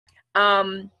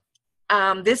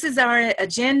This is our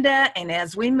agenda, and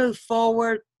as we move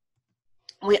forward,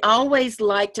 we always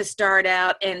like to start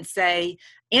out and say,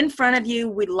 in front of you,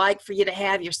 we'd like for you to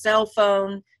have your cell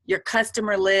phone, your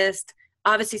customer list,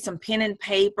 obviously some pen and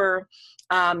paper,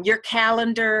 your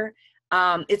calendar.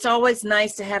 It's always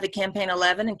nice to have a Campaign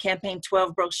 11 and Campaign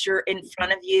 12 brochure in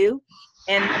front of you.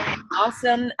 And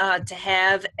awesome to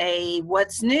have a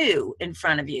What's New in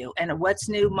front of you. And a What's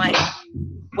New might be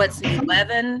What's New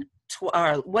 11,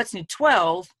 or What's New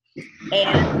 12,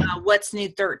 and What's New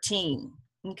 13.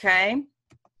 Okay?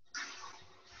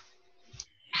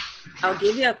 I'll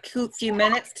give you a few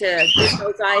minutes to get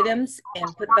those items and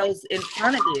put those in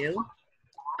front of you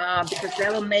because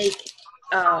that'll make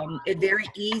it very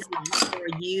easy for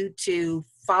you to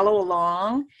follow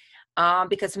along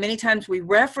because many times we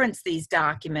reference these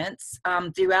documents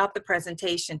throughout the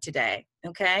presentation today,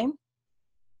 okay?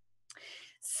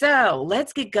 So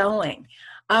let's get going.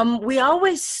 We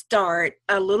always start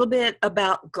a little bit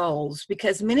about goals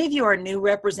because many of you are new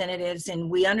representatives and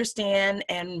we understand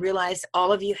and realize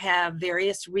all of you have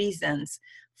various reasons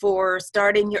for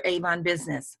starting your Avon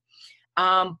business.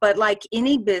 But like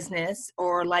any business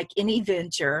or like any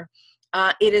venture,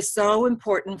 it is so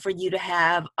important for you to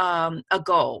have a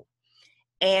goal.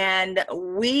 And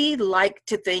we like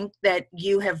to think that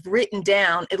you have written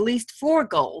down at least 4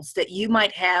 goals that you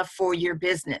might have for your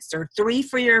business, or 3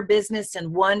 for your business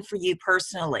and 1 for you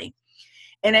personally.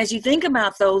 And as you think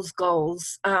about those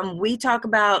goals, we talk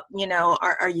about, you know,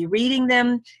 are you reading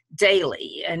them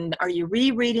daily? And are you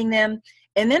rereading them?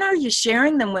 And then are you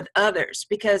sharing them with others?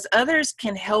 Because others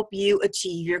can help you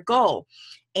achieve your goal.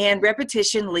 And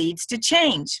repetition leads to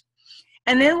change.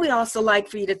 And then we also like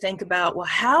for you to think about, well,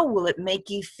 how will it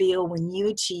make you feel when you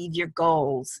achieve your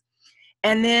goals?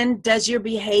 And then does your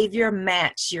behavior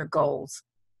match your goals?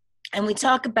 And we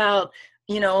talk about,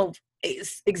 you know,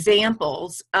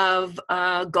 examples of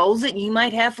goals that you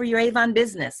might have for your Avon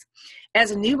business.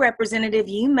 As a new representative,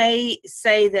 you may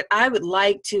say that I would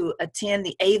like to attend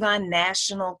the Avon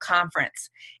National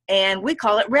Conference, and we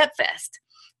call it RepFest.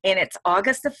 And it's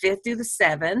August the 5th through the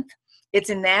 7th. It's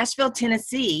in Nashville,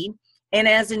 Tennessee. And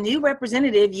as a new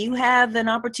representative, you have an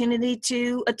opportunity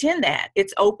to attend that.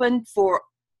 It's open for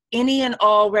any and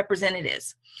all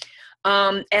representatives.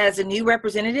 As a new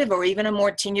representative or even a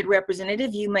more tenured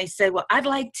representative, you may say, well, I'd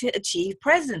like to achieve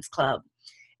President's Club.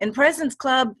 And President's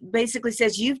Club basically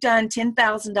says you've done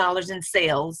 $10,000 in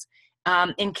sales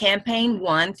in Campaign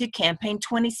 1 through Campaign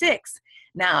 26.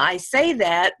 Now, I say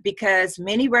that because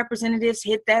many representatives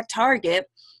hit that target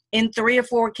in 3 or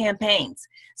 4 campaigns.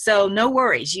 So no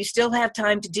worries, you still have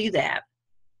time to do that.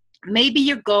 Maybe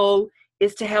your goal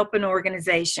is to help an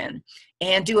organization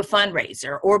and do a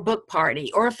fundraiser or a book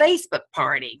party or a Facebook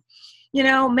party. You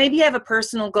know, maybe you have a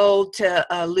personal goal to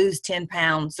lose 10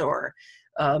 pounds or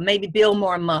maybe build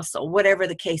more muscle, whatever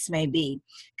the case may be.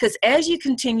 Because as you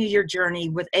continue your journey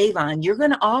with Avon, you're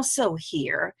going to also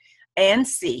hear and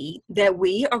see that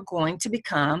we are going to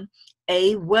become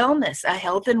a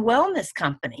health and wellness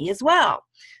company as well.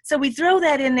 So we throw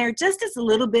that in there just as a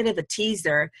little bit of a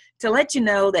teaser to let you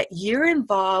know that you're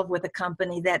involved with a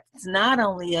company that's not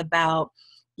only about,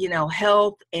 you know,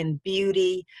 health and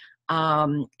beauty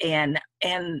and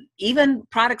even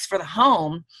products for the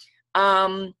home.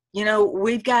 You know,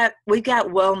 we've got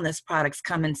wellness products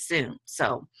coming soon.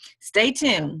 So stay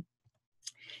tuned.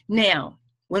 Now,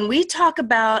 when we talk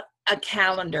about a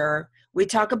calendar, we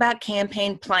talk about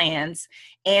campaign plans,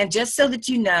 and just so that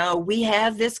you know, we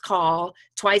have this call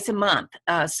twice a month.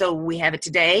 So we have it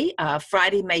today,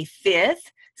 Friday, May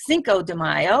 5th, Cinco de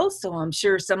Mayo. So I'm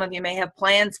sure some of you may have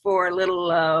plans for a little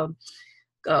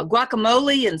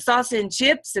guacamole and salsa and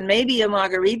chips and maybe a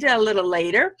margarita a little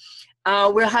later.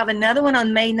 We'll have another one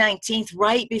on May 19th,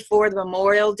 right before the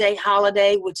Memorial Day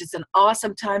holiday, which is an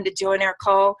awesome time to join our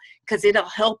call because it'll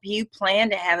help you plan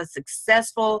to have a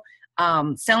successful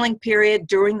selling period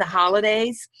during the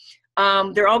holidays.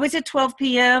 They're always at 12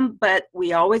 p.m., but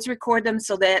we always record them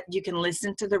so that you can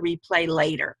listen to the replay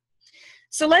later.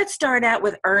 So let's start out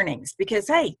with earnings because,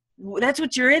 hey, that's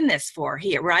what you're in this for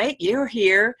here, right? You're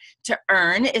here to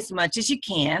earn as much as you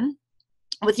can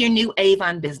with your new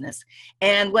Avon business.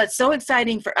 And what's so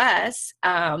exciting for us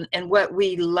and what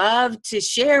we love to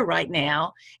share right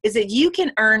now is that you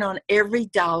can earn on every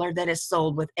dollar that is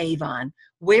sold with Avon,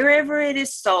 wherever it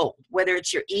is sold, whether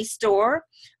it's your e-store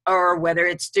or whether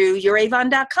it's through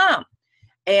youravon.com.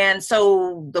 And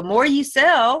so the more you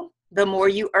sell, the more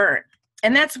you earn.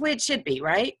 And that's the way it should be,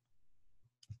 right?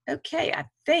 Okay, I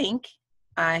think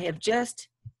I have just,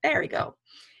 there we go.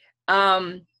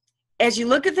 As you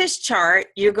look at this chart,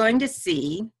 you're going to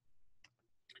see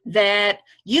that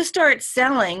you start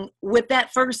selling with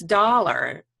that first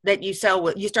dollar that you sell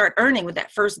with, you start earning with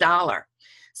that first dollar.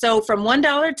 So from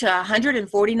 $1 to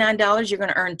 $149, you're going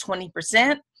to earn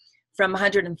 20%. From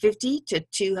 150 to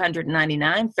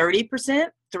 299, 30%.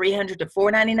 300 to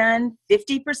 499,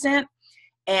 50%.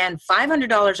 And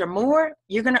 $500 or more,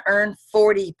 you're going to earn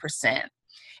 40%.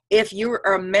 If you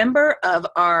are a member of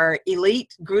our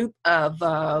elite group of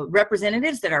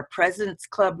representatives that are President's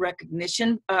Club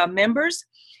recognition members,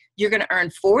 you're going to earn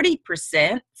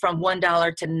 40% from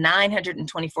 $1 to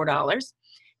 $924.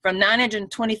 From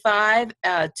 $925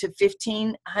 to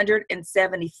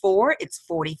 $1,574, it's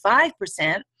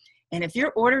 45%. And if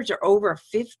your orders are over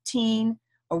 $15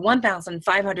 or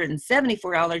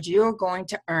 $1,574, you're going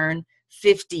to earn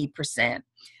 50%.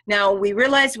 Now, we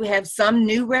realize we have some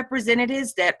new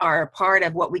representatives that are a part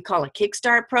of what we call a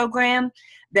Kickstart program,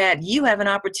 that you have an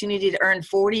opportunity to earn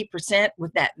 40%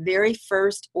 with that very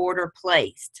first order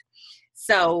placed.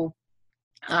 So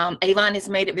Avon has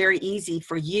made it very easy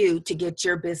for you to get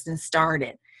your business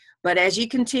started. But as you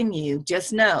continue,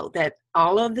 just know that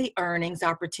all of the earnings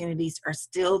opportunities are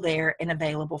still there and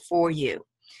available for you.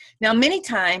 Now, many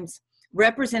times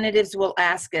representatives will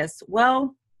ask us,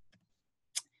 well,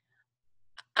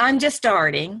 I'm just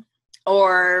starting,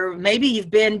 or maybe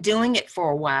you've been doing it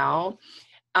for a while,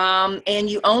 and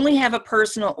you only have a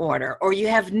personal order, or you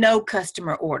have no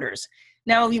customer orders.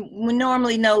 Now, we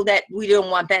normally know that we don't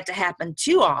want that to happen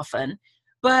too often,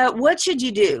 but what should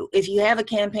you do if you have a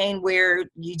campaign where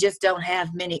you just don't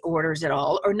have many orders at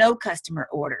all or no customer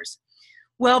orders?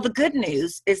 Well, the good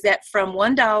news is that from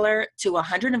 $1 to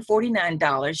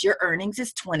 $149, your earnings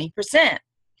is 20%.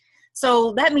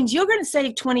 So that means you're going to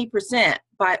save 20%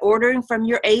 by ordering from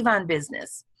your Avon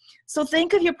business. So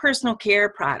think of your personal care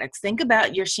products. Think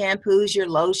about your shampoos, your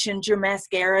lotions, your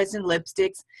mascaras, and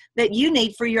lipsticks that you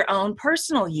need for your own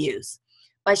personal use.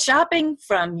 By shopping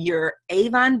from your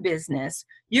Avon business,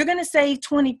 you're going to save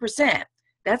 20%.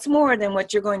 That's more than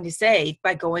what you're going to save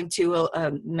by going to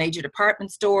a major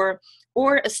department store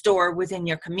or a store within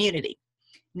your community.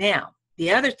 Now,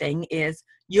 the other thing is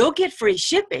you'll get free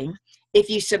shipping if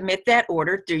you submit that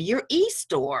order through your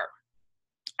e-store.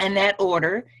 And that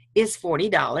order is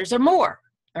 $40 or more.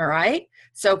 All right.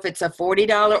 So if it's a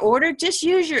 $40 order, just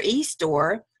use your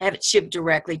e-store, have it shipped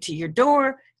directly to your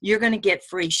door. You're going to get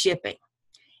free shipping.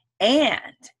 And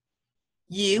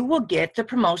you will get the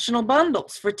promotional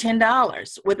bundles for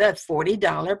 $10 with a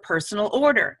 $40 personal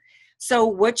order. So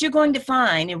what you're going to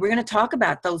find, and we're going to talk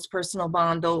about those personal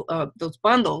those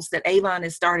bundles that Avon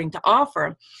is starting to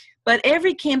offer, but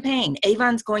every campaign,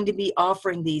 Avon's going to be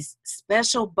offering these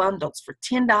special bundles for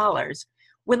 $10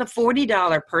 with a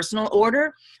 $40 personal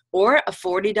order or a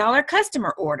 $40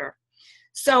 customer order.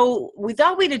 So we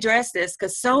thought we'd address this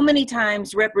because so many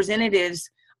times representatives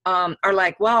are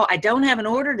like, well, I don't have an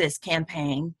order this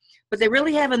campaign, but they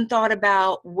really haven't thought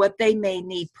about what they may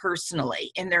need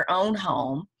personally in their own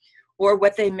home, or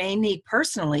what they may need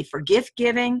personally for gift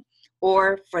giving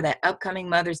or for that upcoming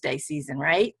Mother's Day season,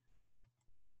 right?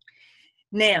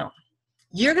 Now,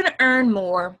 you're going to earn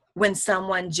more when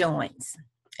someone joins.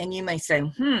 And you may say,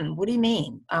 what do you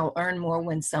mean I'll earn more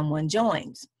when someone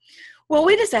joins? Well,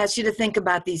 we just asked you to think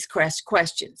about these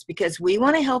questions because we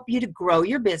want to help you to grow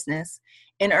your business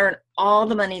and earn all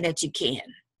the money that you can.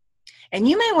 And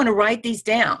you may want to write these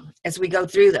down as we go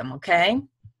through them, okay?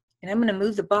 And I'm going to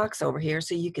move the box over here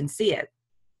so you can see it.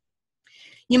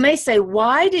 You may say,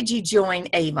 why did you join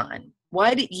Avon?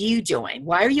 Why did you join?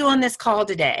 Why are you on this call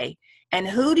today? And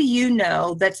who do you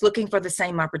know that's looking for the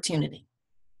same opportunity?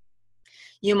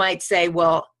 You might say,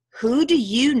 well, who do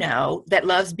you know that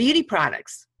loves beauty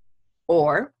products?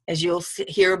 Or, as you'll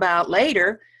hear about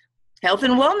later, health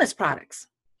and wellness products.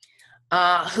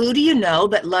 Who do you know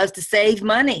that loves to save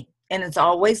money and is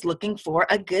always looking for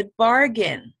a good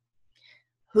bargain?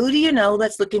 Who do you know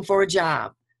that's looking for a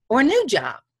job or a new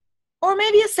job or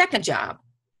maybe a second job?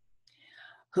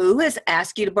 Who has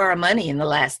asked you to borrow money in the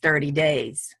last 30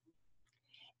 days?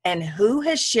 And who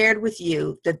has shared with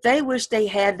you that they wish they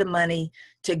had the money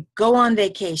to go on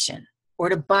vacation or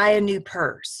to buy a new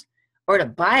purse or to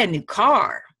buy a new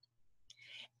car?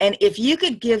 And if you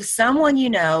could give someone you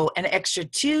know an extra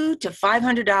 $200 to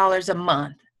 $500 a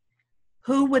month,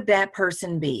 who would that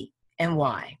person be and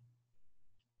why?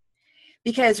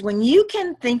 Because when you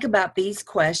can think about these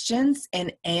questions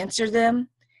and answer them,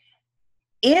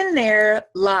 in there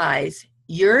lies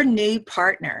your new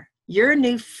partner, your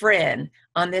new friend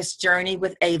on this journey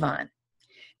with Avon.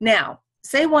 Now,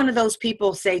 say one of those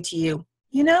people say to you,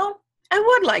 you know, I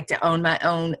would like to own my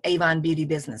own Avon beauty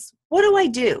business. What do I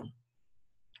do?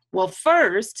 Well,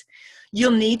 first,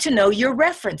 you'll need to know your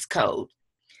reference code.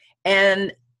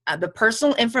 And the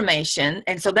personal information.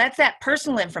 And so that's that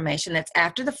personal information that's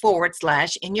after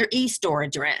the / in your e-store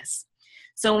address.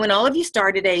 So when all of you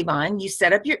start at Avon, you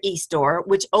set up your e-store,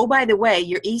 which, oh, by the way,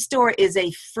 your e-store is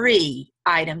a free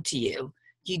item to you.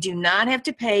 You do not have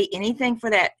to pay anything for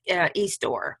that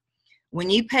e-store. When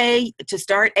you pay to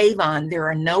start Avon, there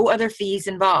are no other fees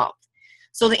involved.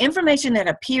 So the information that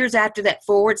appears after that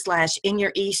 / in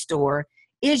your e-store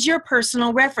is your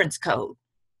personal reference code.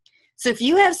 So if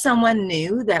you have someone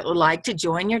new that would like to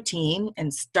join your team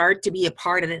and start to be a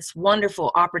part of this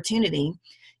wonderful opportunity,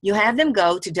 you have them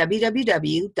go to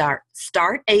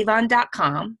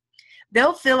www.startavon.com.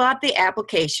 They'll fill out the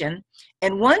application,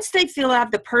 and once they fill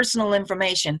out the personal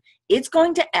information, it's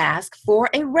going to ask for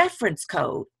a reference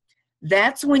code.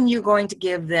 That's when you're going to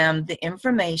give them the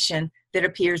information that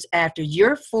appears after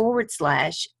your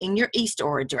 / in your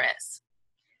e-store address.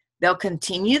 They'll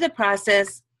continue the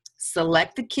process,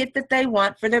 select the kit that they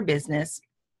want for their business,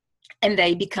 and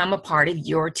they become a part of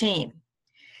your team.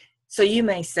 So you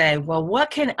may say, well, what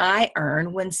can I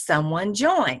earn when someone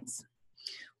joins?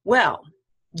 Well,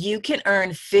 you can earn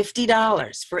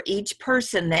 $50 for each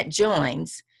person that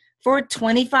joins for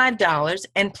 $25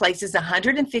 and places a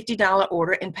 $150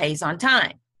 order and pays on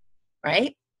time,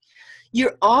 right?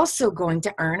 You're also going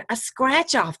to earn a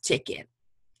scratch-off ticket,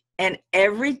 and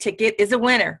every ticket is a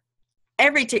winner.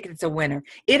 Every ticket's a winner.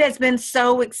 It has been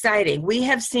so exciting. We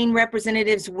have seen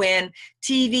representatives win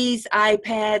TVs,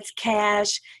 iPads,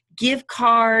 cash, gift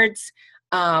cards.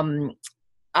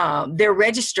 Their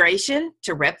registration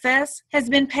to RepFest has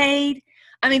been paid.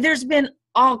 I mean, there's been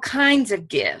all kinds of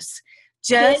gifts.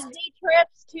 Just Disney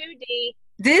trips too, Dee.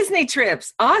 Disney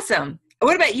trips. Awesome.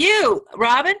 What about you,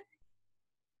 Robin?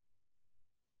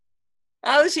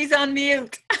 Oh, she's on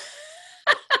mute.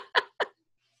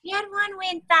 You had one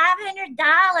win $500.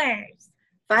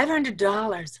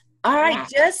 $500. All right, Yeah.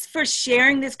 just for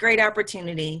sharing this great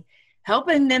opportunity,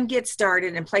 helping them get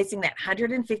started and placing that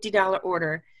 $150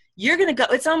 order, you're going to go,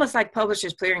 it's almost like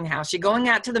Publishers Clearinghouse. You're going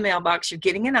out to the mailbox, you're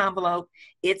getting an envelope,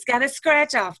 it's got a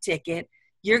scratch-off ticket,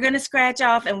 you're going to scratch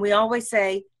off, and we always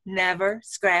say, never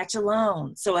scratch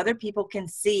alone, so other people can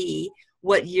see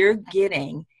what you're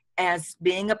getting as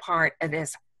being a part of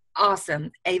this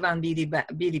awesome Avon beauty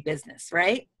business,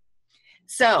 right?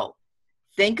 So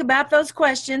think about those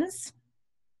questions.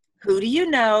 Who do you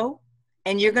know?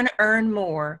 And you're going to earn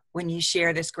more when you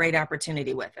share this great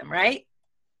opportunity with them, right?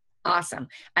 Awesome.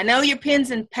 I know your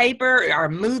pens and paper are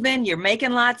moving. You're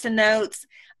making lots of notes,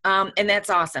 and that's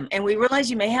awesome. And we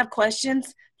realize you may have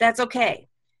questions. That's okay.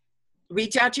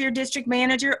 Reach out to your district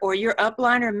manager or your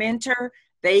upline or mentor.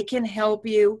 They can help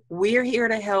you. We're here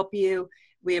to help you.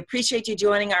 We appreciate you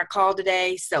joining our call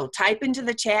today. So type into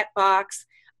the chat box.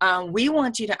 We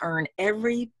want you to earn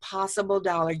every possible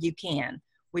dollar you can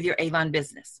with your Avon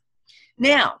business.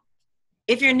 Now,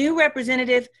 if you're a new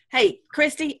representative, hey,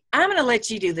 Christy, I'm going to let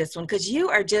you do this one because you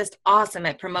are just awesome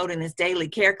at promoting this daily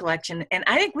care collection. And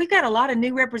I think we've got a lot of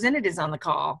new representatives on the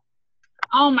call.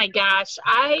 Oh my gosh,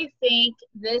 I think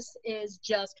this is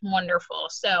just wonderful.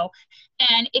 So,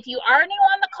 and if you are new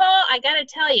on the call, I got to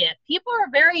tell you, people are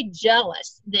very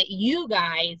jealous that you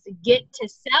guys get to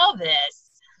sell this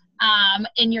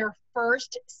in your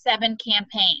first 7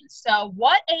 campaigns. So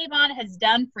what Avon has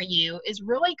done for you is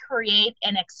really create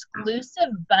an exclusive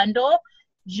bundle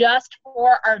just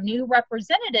for our new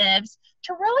representatives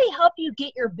to really help you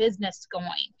get your business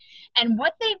going. And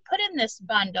what they put in this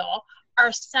bundle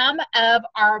are some of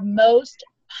our most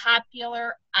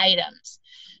popular items.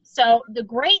 So the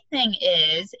great thing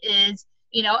is,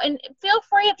 you know, and feel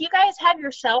free, if you guys have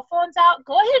your cell phones out,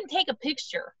 go ahead and take a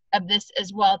picture of this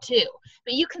as well too.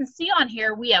 But you can see on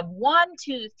here, we have 1,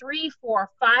 2, 3, 4,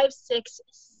 5, 6,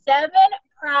 7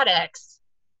 products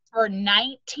for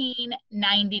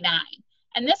 $19.99.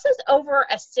 And this is over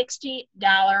a $60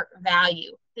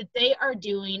 value that they are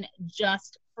doing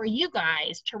just for you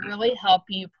guys to really help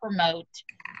you promote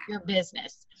your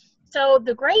business. So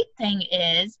the great thing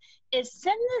is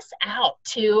send this out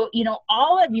to, you know,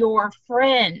 all of your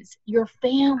friends, your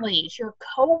families, your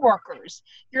coworkers,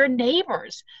 your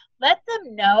neighbors. Let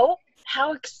them know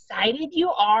how excited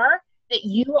you are that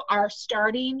you are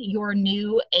starting your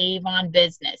new Avon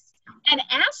business, and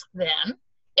ask them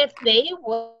if they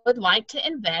would like to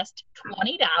invest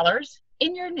 $20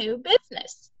 in your new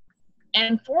business.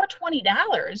 And for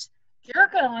 $20, you're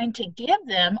going to give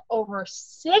them over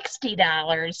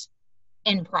 $60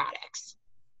 in products.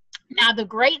 Now, the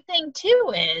great thing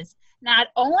too is not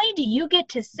only do you get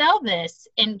to sell this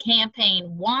in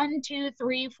campaign 1, 2,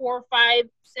 3, 4, 5,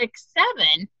 6,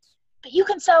 7, but you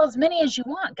can sell as many as you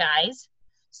want, guys.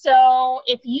 So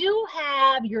if you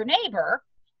have your neighbor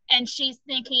and she's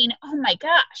thinking, oh my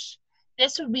gosh,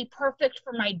 this would be perfect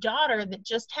for my daughter that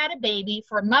just had a baby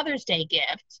for a Mother's Day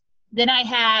gift. Then I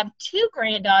have 2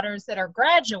 granddaughters that are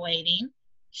graduating.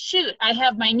 Shoot, I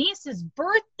have my niece's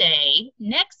birthday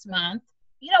next month.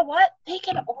 You know what? They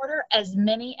can order as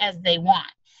many as they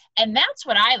want. And that's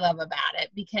what I love about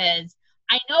it, because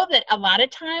I know that a lot of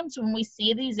times when we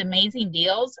see these amazing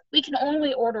deals, we can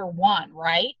only order one,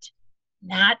 right?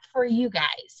 Not for you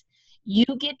guys. You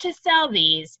get to sell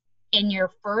these in your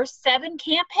first 7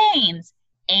 campaigns,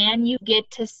 and you get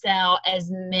to sell as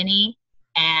many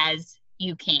as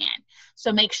you can.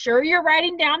 So make sure you're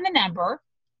writing down the number.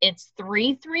 It's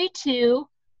 332-598.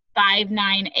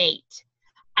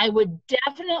 I would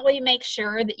definitely make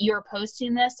sure that you're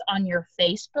posting this on your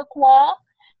Facebook wall.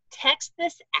 Text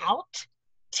this out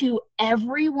to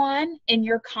everyone in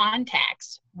your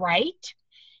contacts, right?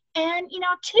 And,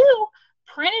 too,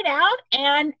 print it out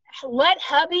and let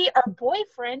hubby or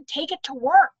boyfriend take it to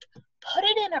work. Put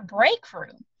it in a break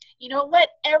room. Let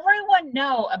everyone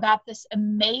know about this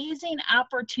amazing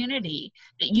opportunity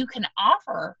that you can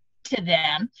offer to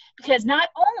them, because not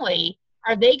only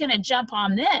are they going to jump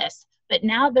on this, but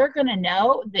now they're going to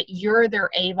know that you're their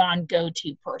Avon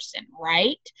go-to person,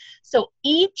 right? So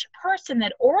each person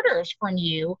that orders from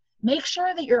you, make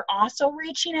sure that you're also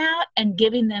reaching out and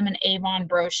giving them an Avon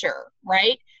brochure,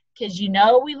 right? Because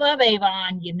we love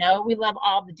Avon, we love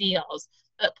all the deals.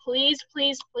 But please,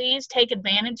 please, please take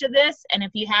advantage of this. And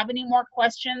if you have any more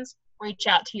questions, reach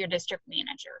out to your district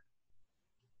manager.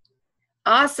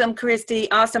 Awesome, Christy.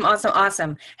 Awesome, awesome,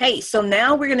 awesome. Hey, so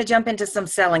now we're going to jump into some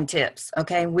selling tips.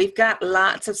 Okay, we've got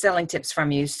lots of selling tips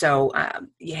from you. So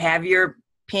you have your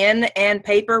pen and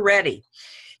paper ready.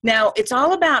 Now, it's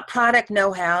all about product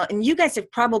know-how, and you guys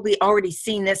have probably already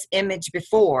seen this image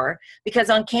before, because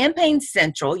on Campaign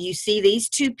Central, you see these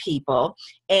 2 people,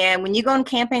 and when you go on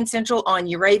Campaign Central on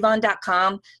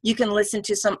youravon.com, you can listen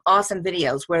to some awesome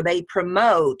videos where they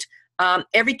promote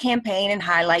every campaign and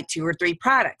highlight 2 or 3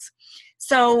 products.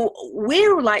 So we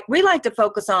like to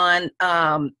focus on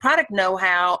product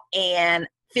know-how and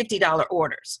 $50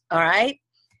 orders, all right?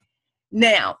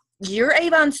 Now, your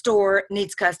Avon store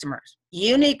needs customers.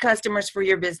 You need customers for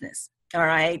your business, all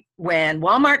right? When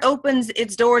Walmart opens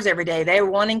its doors every day, they're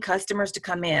wanting customers to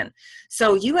come in.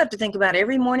 So you have to think about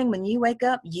every morning when you wake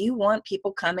up, you want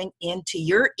people coming into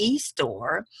your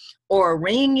e-store or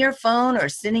ringing your phone or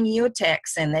sending you a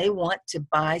text, and they want to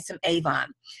buy some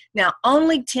Avon. Now,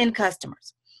 only 10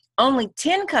 customers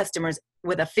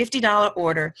with a $50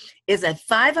 order is a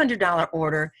 $500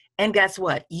 order, and guess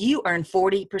what? You earn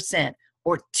 40%.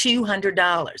 Or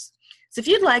 $200. So if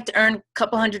you'd like to earn a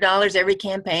couple $100 every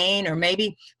campaign, or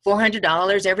maybe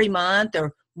 $400 every month,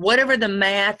 or whatever the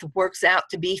math works out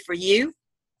to be for you,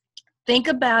 think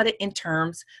about it in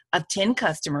terms of 10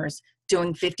 customers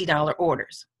doing $50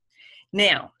 orders.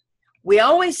 Now, we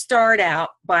always start out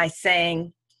by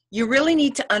saying you really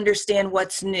need to understand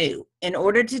what's new in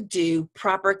order to do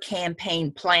proper campaign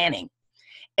planning.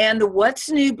 And the What's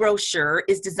New brochure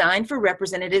is designed for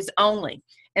representatives only.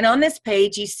 And on this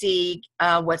page, you see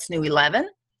What's New 11,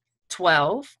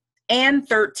 12, and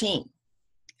 13.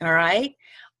 All right?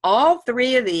 All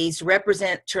 3 of these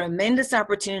represent tremendous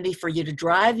opportunity for you to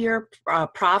drive your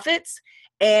profits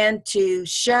and to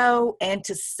show and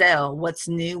to sell what's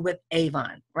new with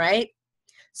Avon, right?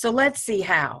 So let's see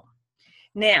how.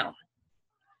 Now,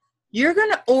 you're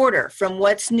going to order from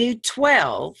What's New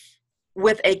 12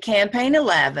 with a Campaign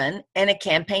 11 and a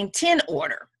Campaign 10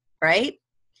 order, right?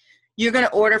 You're going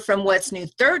to order from What's New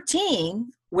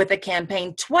 13 with a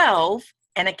Campaign 12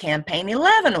 and a Campaign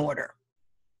 11 order.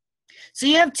 So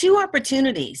you have 2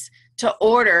 opportunities to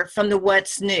order from the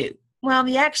What's New. Well,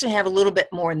 you actually have a little bit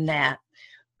more than that,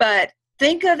 but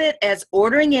think of it as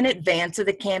ordering in advance of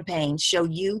the campaign so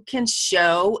you can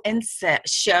show and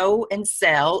sell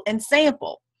and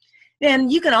sample.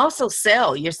 And you can also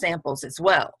sell your samples as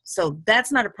well, so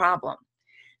that's not a problem.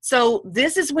 So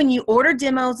this is when you order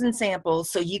demos and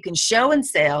samples so you can show and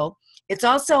sell. It's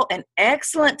also an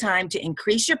excellent time to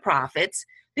increase your profits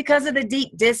because of the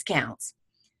deep discounts.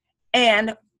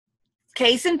 And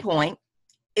case in point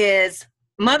is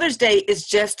Mother's Day is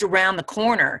just around the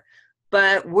corner,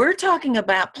 but we're talking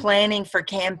about planning for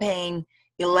campaign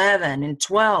 11 and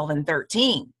 12 and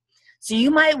 13. So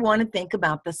you might want to think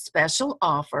about the special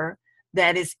offer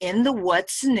that is in the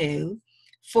What's New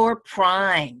for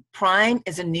Prime. Prime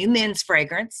is a new men's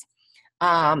fragrance.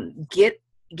 Get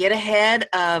ahead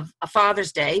of a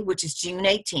Father's Day, which is June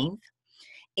 18th.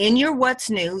 In your What's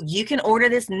New, you can order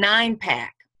this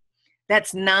 9-pack.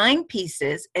 That's 9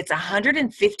 pieces. It's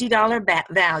 $150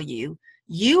 value.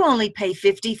 You only pay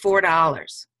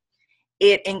 $54.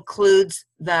 It includes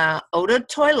the eau de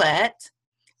toilette.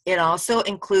 It also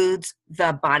includes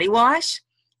the body wash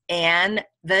and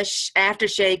the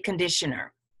aftershave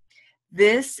conditioner.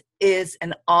 This is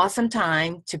an awesome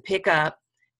time to pick up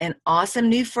an awesome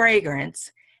new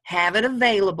fragrance, have it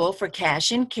available for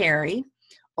cash and carry,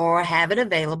 or have it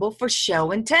available for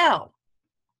show and tell.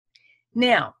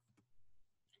 Now,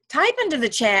 type into the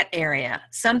chat area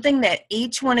something that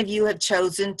each one of you have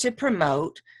chosen to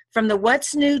promote from the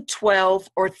What's New 12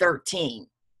 or 13.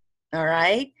 All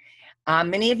right?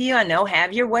 Many of you I know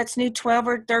have your What's New 12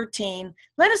 or 13.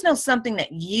 Let us know something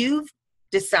that you've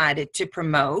decided to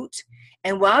promote.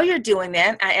 And while you're doing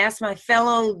that, I ask my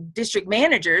fellow district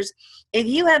managers if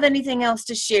you have anything else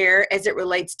to share as it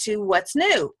relates to what's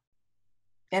new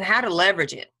and how to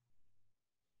leverage it.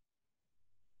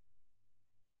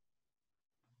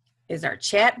 Is our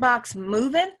chat box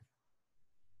moving?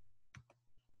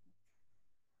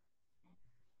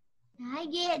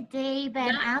 Not yet, Dee,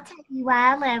 but I'll tell you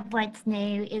why I love what's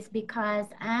new is because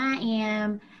I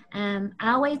am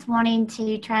always wanting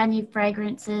to try new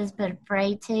fragrances, but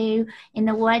afraid to. In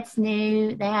the what's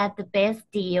new, they have the best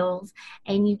deals,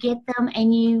 and you get them,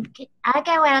 and I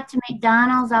go out to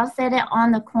McDonald's, I'll set it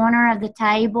on the corner of the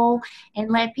table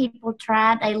and let people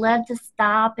try it. They love to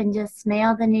stop and just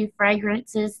smell the new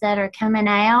fragrances that are coming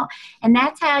out, and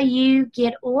that's how you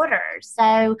get orders.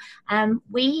 So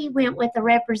we went with a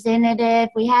representative.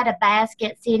 We had a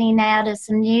basket sitting out of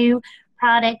some new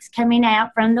products coming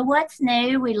out from the What's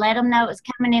New. We let them know it was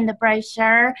coming in the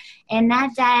brochure. And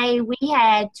that day we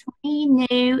had 20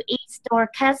 new e-store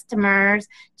customers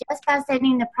just by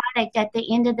setting the product at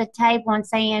the end of the table and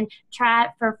saying, try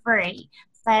it for free.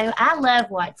 So I love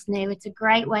What's New. It's a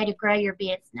great way to grow your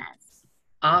business.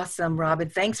 Awesome, Robin.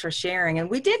 Thanks for sharing. And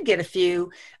we did get a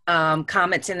few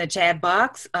comments in the chat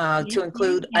box to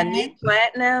include a new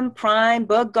Platinum, Prime,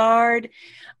 Bug Guard,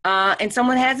 and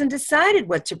someone hasn't decided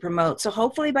what to promote. So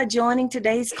hopefully by joining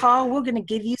today's call, we're going to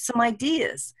give you some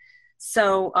ideas.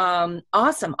 So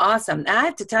awesome. I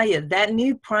have to tell you, that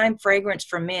new Prime fragrance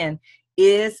for men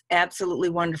is absolutely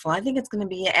wonderful. I think it's going to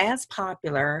be as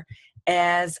popular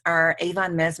as our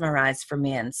Avon Mesmerize for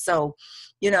men. So,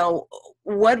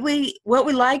 what we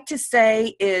like to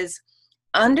say is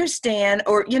understand,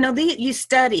 or, you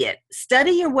study it.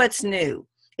 Study your what's new.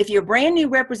 If you're a brand new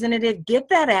representative, get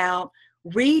that out,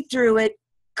 read through it,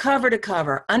 cover to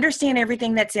cover, understand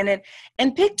everything that's in it,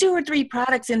 and pick 2 or 3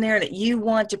 products in there that you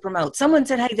want to promote. Someone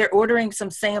said, hey, they're ordering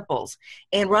some samples.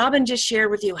 And Robin just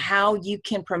shared with you how you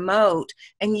can promote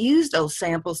and use those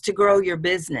samples to grow your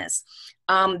business.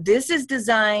 This is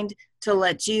designed to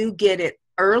let you get it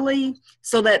early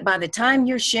so that by the time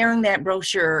you're sharing that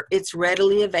brochure, it's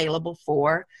readily available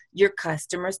for your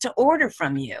customers to order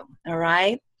from you. All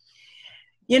right.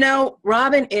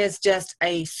 Robin is just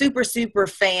a super, super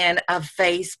fan of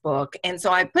Facebook. And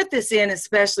so I put this in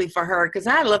especially for her because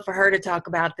I'd love for her to talk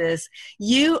about this.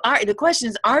 The question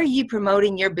is, are you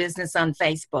promoting your business on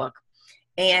Facebook?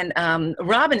 And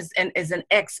Robin is an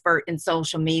expert in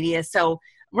social media. So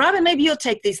Robin, maybe you'll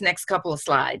take these next couple of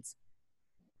slides.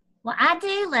 Well, I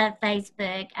do love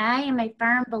Facebook. I am a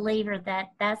firm believer that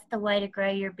that's the way to grow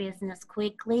your business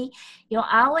quickly. You'll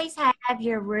always have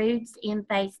your roots in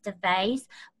face-to-face,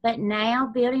 but now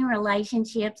building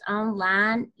relationships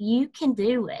online, you can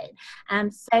do it.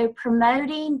 So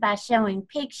promoting by showing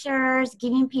pictures,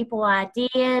 giving people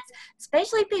ideas,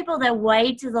 especially people that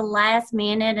wait to the last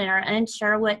minute and are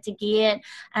unsure what to get,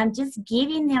 just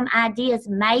giving them ideas,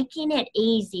 making it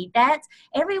easy.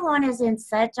 Everyone is in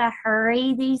such a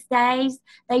hurry these days.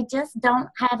 They just don't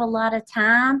have a lot of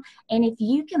time. And if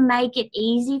you can make it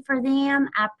easy for them,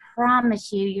 I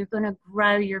promise you're going to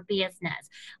grow your business.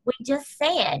 We just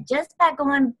said, just by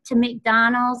going to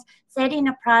McDonald's, setting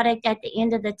a product at the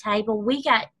end of the table, we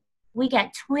got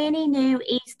 20 new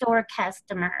e-store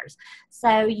customers.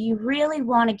 So you really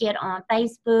want to get on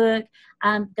Facebook.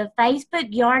 The Facebook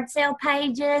yard sale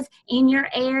pages in your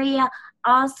area,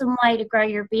 awesome way to grow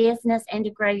your business and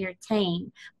to grow your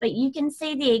team. But you can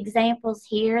see the examples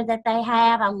here that they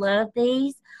have. I love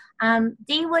these.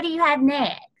 Dee, what do you have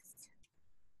next?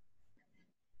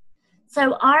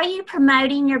 So are you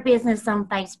promoting your business on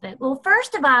Facebook? Well,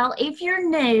 first of all, if you're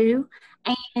new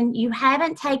and you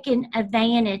haven't taken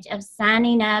advantage of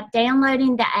signing up,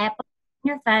 downloading the app on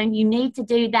your phone, you need to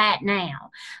do that now.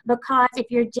 Because if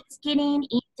you're just getting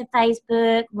into to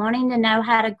Facebook, wanting to know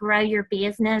how to grow your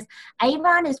business,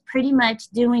 Avon is pretty much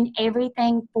doing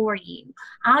everything for you.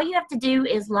 All you have to do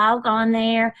is log on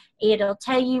there. It'll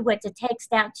tell you what to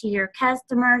text out to your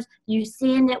customers. You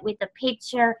send it with a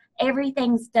picture.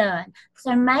 Everything's done.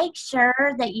 So make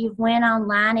sure that you've went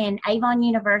online, and Avon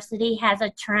University has a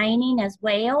training as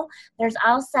well. There's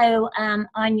also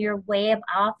on your web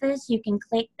office, you can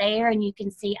click there and you can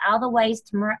see all the ways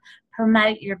to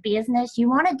promote your business. You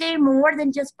want to do more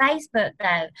than just Facebook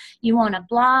though. You want to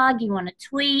blog, you want to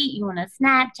tweet, you want to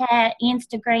Snapchat,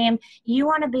 Instagram. You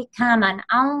want to become an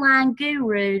online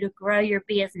guru to grow your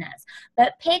business.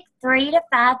 But pick 3 to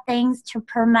 5 things to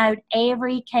promote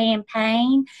every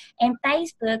campaign. And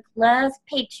Facebook loves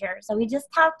pictures. So we just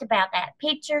talked about that.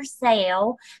 Pictures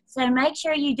sell. So make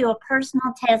sure you do a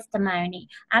personal testimony.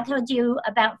 I told you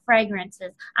about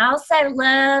fragrances. I also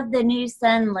love the new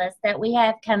sunless that we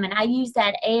have coming. I use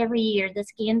that every year, the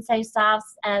Skin So Soft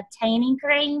tanning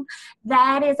cream.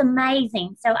 That is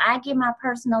amazing. So I give my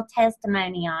personal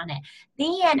testimony on it.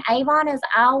 Then Avon is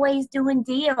always doing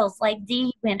deals like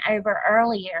Dee went over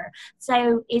earlier.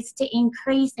 So it's to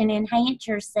increase and enhance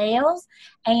your sales.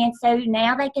 And so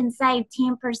now they can save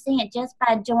 10% just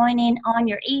by joining on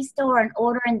your e-store and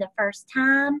ordering the first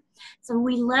time. So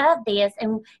we love this.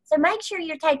 And so make sure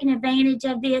you're taking advantage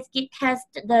of this. Get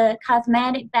the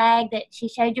cosmetic bag that she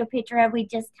showed you a picture of, we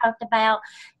just talked about.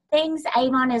 Things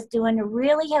Avon is doing to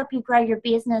really help you grow your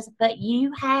business, but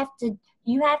you have to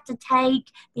take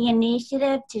the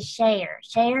initiative to share.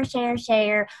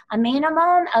 A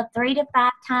minimum of 3 to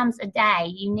 5 times a day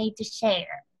you need to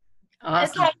share.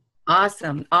 Awesome. Okay.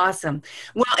 Awesome.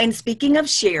 Well, and speaking of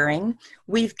sharing,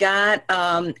 we've got,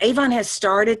 Avon has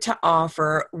started to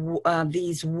offer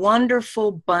these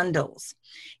wonderful bundles,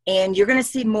 and you're going to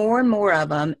see more and more of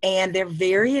them, and they're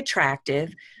very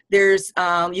attractive. You're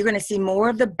going to see more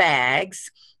of the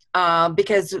bags,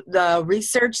 because the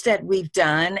research that we've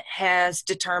done has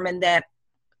determined that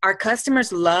our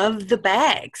customers love the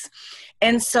bags.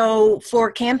 And so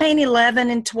for campaign 11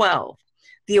 and 12,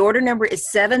 the order number is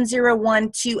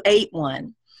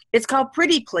 701281. It's called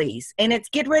Pretty Please, and it's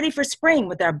Get Ready for Spring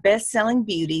with our best-selling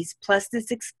beauties plus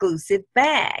this exclusive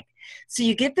bag. So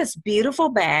you get this beautiful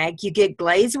bag, you get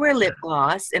glazewear lip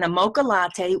gloss and a mocha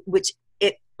latte, which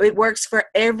it works for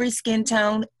every skin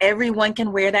tone. Everyone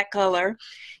can wear that color.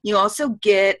 You also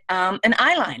get an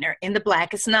eyeliner in the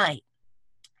blackest night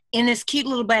in this cute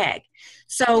little bag.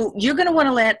 So you're going to want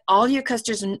to let all your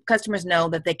customers know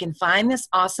that they can find this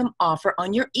awesome offer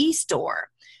on your e-store.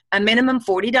 A minimum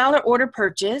 $40 order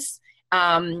purchase,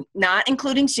 not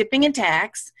including shipping and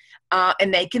tax,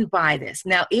 and they can buy this.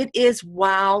 Now, it is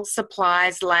while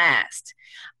supplies last.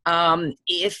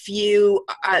 If you,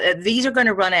 these are going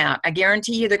to run out. I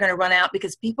guarantee you they're going to run out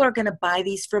because people are going to buy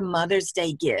these for Mother's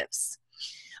Day gifts.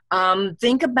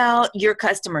 Think about your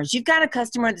customers. You've got a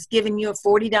customer that's giving you a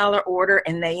 $40 order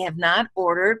and they have not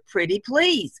ordered Pretty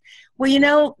Please. Well, you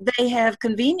know, they have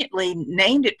conveniently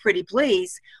named it Pretty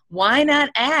Please. Why not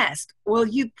ask, will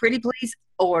you Pretty Please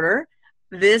order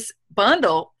this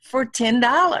bundle for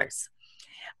 $10?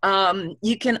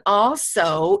 You can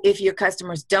also, if your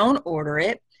customers don't order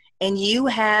it and you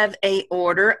have a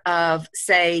order of,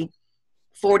 say,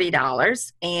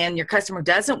 $40 and your customer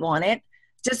doesn't want it,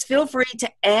 just feel free to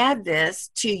add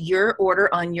this to your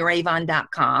order on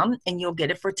youravon.com and you'll get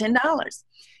it for $10.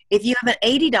 If you have an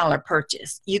 $80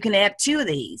 purchase, you can add 2 of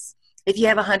these. If you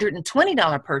have a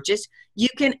 $120 purchase, you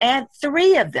can add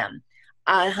 3 of them.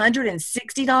 A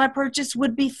 $160 purchase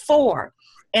would be 4.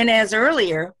 And as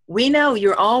earlier, we know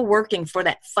you're all working for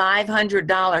that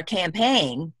 $500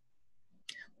 campaign.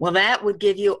 Well, that would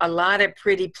give you a lot of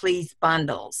Pretty Please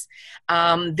bundles.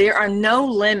 There are no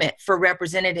limit for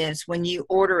representatives when you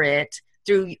order it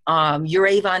through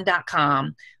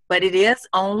youravon.com, but it is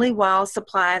only while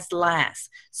supplies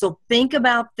last. So think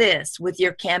about this with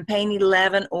your campaign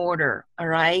 11 order, all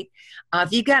right?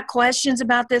 If you've got questions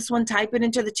about this one, type it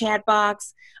into the chat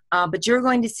box. But you're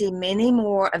going to see many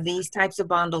more of these types of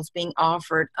bundles being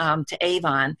offered to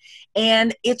Avon.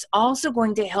 And it's also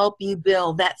going to help you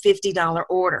build that $50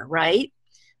 order, right?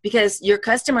 Because your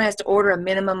customer has to order a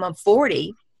minimum of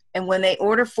 40. And when they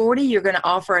order 40, you're going to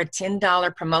offer a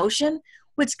 $10 promotion,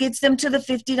 which gets them to the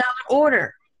 $50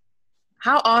 order.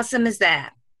 How awesome is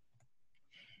that?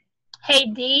 Hey,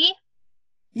 Dee.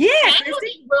 Yeah. Can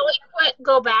I really quick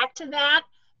go back to that?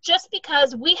 Just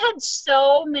because we had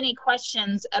so many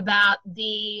questions about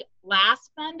the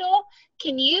last bundle,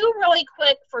 can you really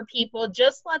quick for people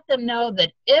just let them know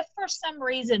that if for some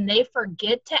reason they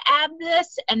forget to add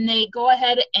this and they go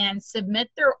ahead and submit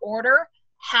their order,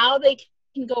 how they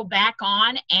can go back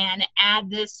on and add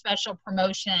this special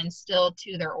promotion still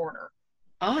to their order.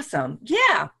 Awesome.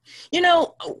 Yeah.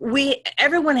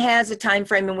 Everyone has a time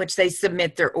frame in which they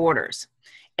submit their orders.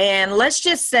 And let's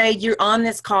just say you're on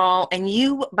this call and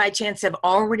you by chance have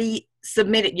already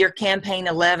submitted your campaign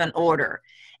 11 order.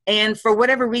 And for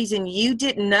whatever reason, you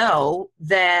didn't know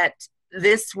that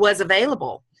this was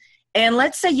available. And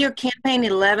let's say your campaign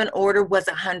 11 order was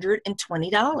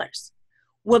 $120.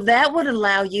 Well, that would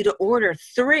allow you to order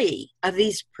 3 of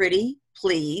these Pretty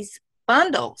Please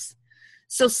bundles.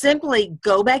 So simply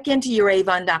go back into your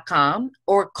Avon.com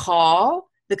or call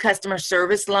the customer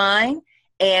service line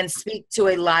and speak to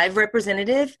a live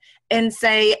representative and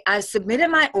say, I submitted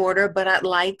my order, but I'd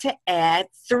like to add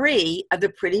 3 of the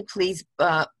Pretty Please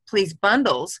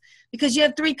bundles because you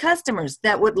have 3 customers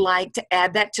that would like to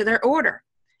add that to their order.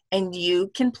 And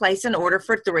you can place an order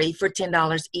for 3 for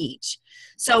 $10 each.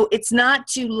 So it's not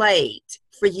too late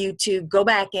for you to go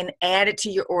back and add it to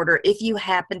your order if you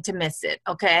happen to miss it,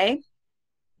 okay?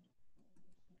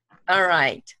 All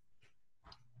right.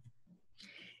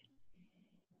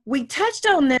 We touched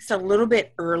on this a little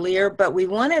bit earlier, but we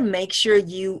want to make sure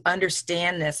you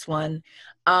understand this one.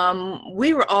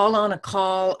 We were all on a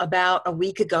call about a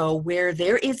week ago where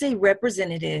there is a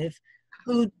representative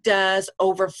who does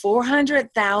over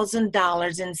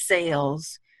 $400,000 in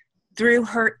sales through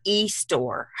her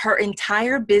e-store. Her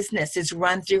entire business is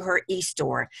run through her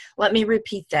e-store. Let me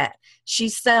repeat that. She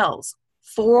sells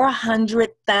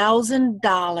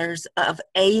 $400,000 of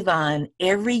Avon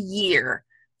every year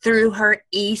through her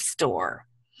e-store.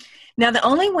 Now, the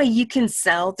only way you can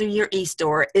sell through your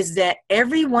e-store is that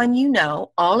everyone you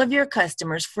know, all of your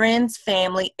customers, friends,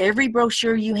 family, every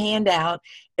brochure you hand out,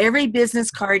 every business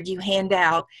card you hand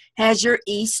out has your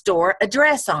e-store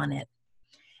address on it.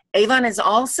 Avon has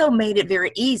also made it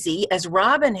very easy, as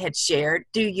Robin had shared,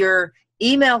 through your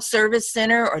email service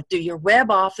center or through your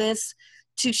web office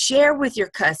to share with your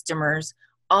customers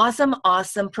awesome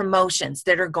promotions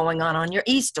that are going on your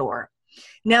e-store.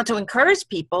 Now, to encourage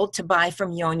people to buy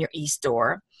from you on your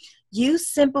e-store, you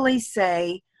simply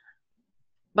say,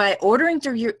 by ordering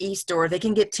through your e-store, they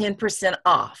can get 10%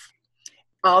 off.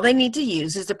 All they need to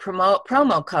use is the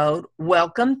promo code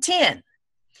WELCOME10.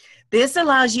 This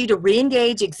allows you to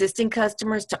re-engage existing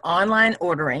customers to online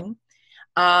ordering.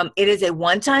 It is a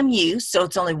one-time use, so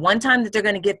it's only one time that they're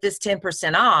going to get this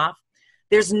 10% off.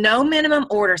 There's no minimum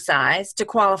order size to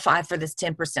qualify for this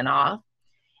 10% off.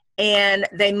 And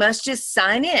they must just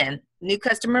sign in. New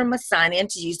customer must sign in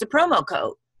to use the promo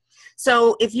code.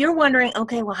 So if you're wondering,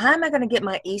 okay, well, how am I going to get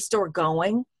my e-store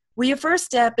going? Well, your first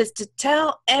step is to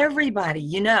tell everybody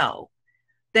you know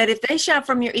that if they shop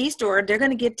from your e-store, they're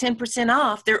going to get 10%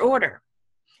 off their order.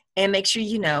 And make sure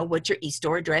you know what your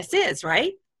e-store address is,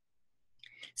 right?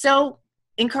 So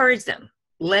encourage them.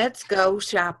 Let's go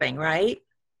shopping, right?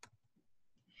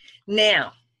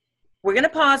 Now, we're going to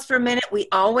pause for a minute. We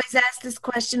always ask this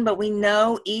question, but we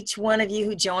know each one of you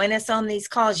who join us on these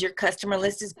calls, your customer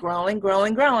list is growing.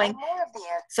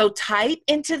 So type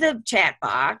into the chat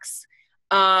box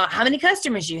how many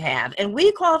customers you have. And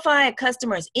we qualify a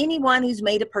customer as anyone who's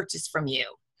made a purchase from you.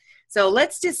 So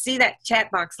let's just see that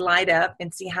chat box light up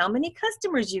and see how many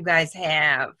customers you guys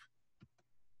have.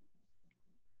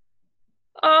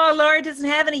 Oh, Laura doesn't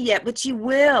have any yet, but you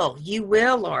will. You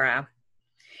will, Laura.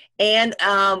 And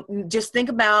just think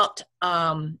about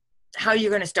how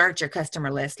you're going to start your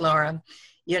customer list, Laura.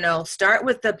 You know, start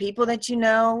with the people that you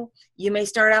know. You may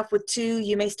start off with 2.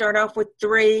 You may start off with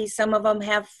 3. Some of them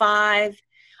have 5.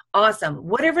 Awesome.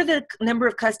 Whatever the number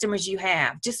of customers you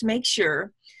have, just make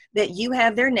sure that you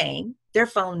have their name, their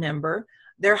phone number,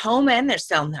 their home and their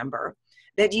cell number,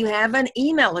 that you have an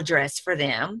email address for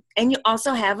them, and you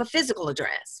also have a physical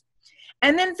address.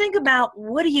 And then think about,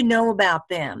 what do you know about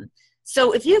them?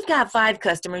 So if you've got 5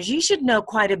 customers, you should know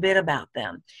quite a bit about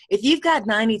them. If you've got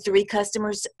 93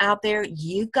 customers out there,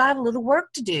 you've got a little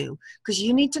work to do because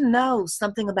you need to know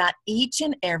something about each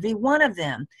and every one of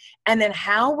them. And then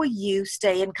how will you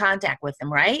stay in contact with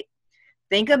them, right?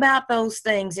 Think about those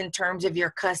things in terms of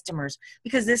your customers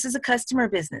because this is a customer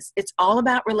business. It's all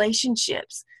about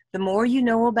relationships. The more you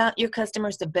know about your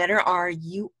customers, the better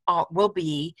you will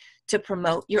be to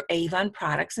promote your Avon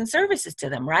products and services to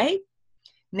them, right?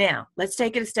 Now, let's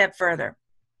take it a step further.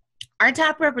 Our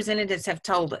top representatives have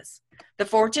told us the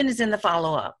fortune is in the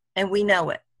follow-up, and we know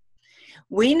it.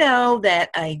 We know that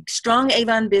a strong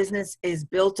Avon business is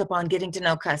built upon getting to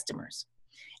know customers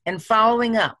and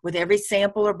following up with every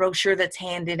sample or brochure that's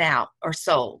handed out or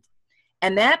sold.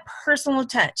 And that personal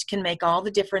touch can make all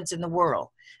the difference in the world.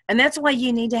 And that's why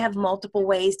you need to have multiple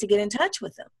ways to get in touch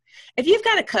with them. If you've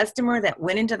got a customer that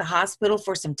went into the hospital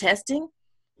for some testing,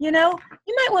 You know,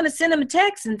 you might want to send them a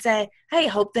text and say, hey,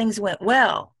 hope things went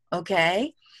well.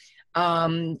 Okay.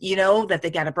 You know, that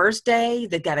they got a birthday,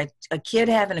 they've got a kid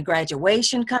having a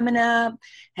graduation coming up.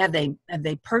 Have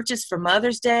they purchased for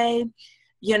Mother's Day?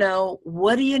 You know,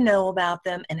 what do you know about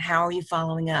them and how are you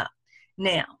following up?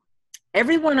 Now,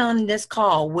 everyone on this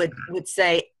call would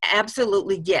say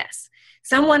absolutely yes.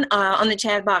 Someone on the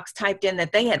chat box typed in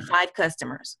that they had 5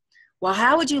 customers. Well,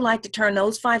 how would you like to turn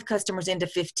those 5 customers into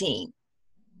 15?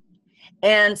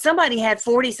 And somebody had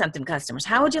 40 something customers.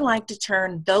 How would you like to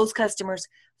turn those customers,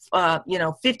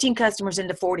 15 customers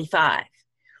into 45?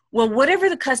 Well, whatever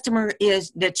the customer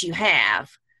is that you have,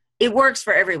 it works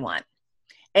for everyone.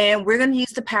 And we're going to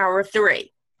use the power of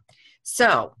 3.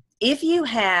 So if you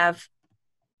have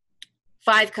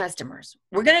 5 customers,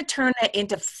 we're going to turn that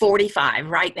into 45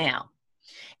 right now.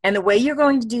 And the way you're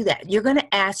going to do that, you're going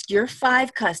to ask your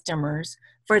 5 customers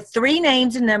for 3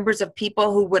 names and numbers of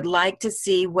people who would like to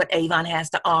see what Avon has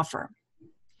to offer.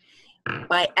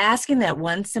 By asking that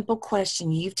one simple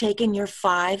question, you've taken your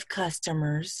 5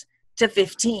 customers to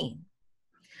 15.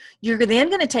 You're then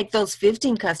going to take those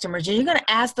 15 customers and you're going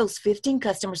to ask those 15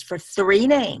 customers for 3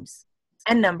 names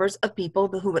and numbers of people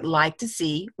who would like to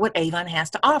see what Avon has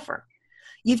to offer.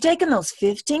 You've taken those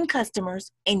 15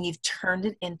 customers and you've turned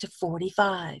it into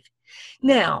 45.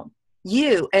 Now,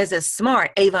 you, as a smart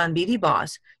Avon beauty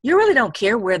boss, you really don't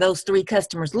care where those 3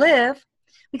 customers live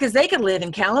because they could live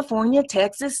in California,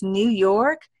 Texas, New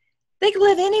York. They could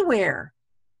live anywhere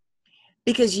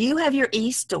because you have your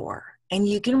e-store and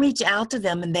you can reach out to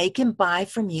them and they can buy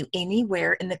from you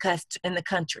anywhere in the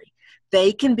country.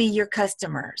 They can be your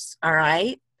customers, all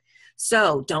right?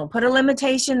 So don't put a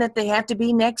limitation that they have to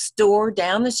be next door,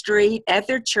 down the street, at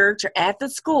their church, or at the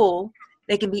school.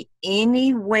 They can be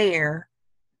anywhere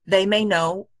they may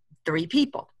know 3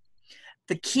 people.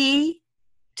 The key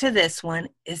to this one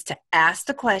is to ask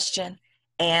the question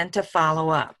and to follow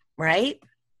up, right?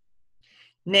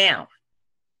 Now,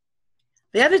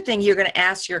 the other thing you're going to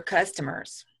ask your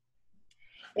customers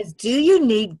is, do you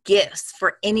need gifts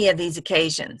for any of these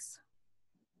occasions?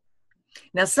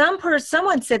 Now,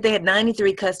 someone said they had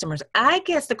 93 customers. I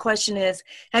guess the question is,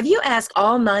 have you asked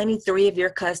all 93 of your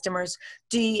customers,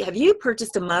 have you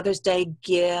purchased a Mother's Day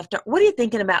gift? Or what are you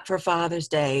thinking about for Father's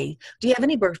Day? Do you have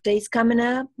any birthdays coming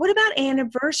up? What about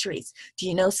anniversaries? Do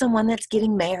you know someone that's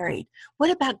getting married?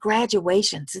 What about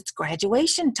graduations? It's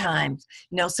graduation time.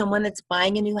 You know someone that's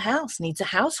buying a new house, needs a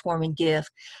housewarming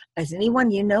gift. Is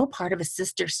anyone you know part of a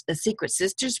Secret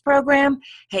Sisters program?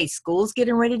 Hey, school's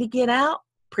getting ready to get out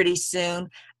pretty soon.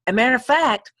 As a matter of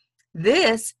fact,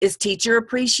 this is Teacher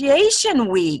Appreciation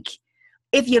Week.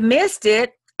 If you missed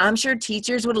it, I'm sure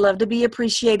teachers would love to be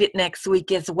appreciated next week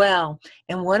as well.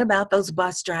 And what about those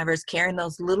bus drivers carrying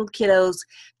those little kiddos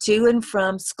to and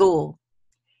from school?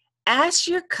 Ask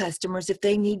your customers if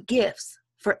they need gifts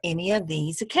for any of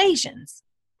these occasions,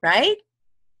 right?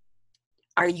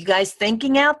 Are you guys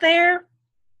thinking out there?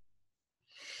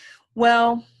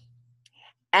 Well,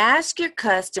 ask your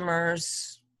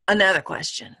customers another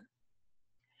question.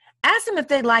 Ask them if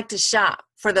they'd like to shop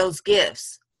for those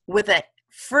gifts with a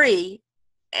free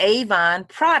Avon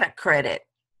product credit.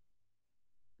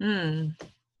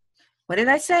 What did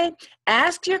I say?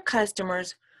 Ask your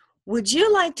customers, would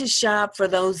you like to shop for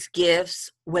those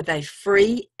gifts with a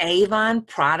free Avon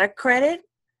product credit?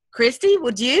 Christy,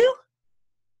 would you?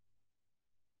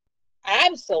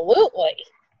 Absolutely.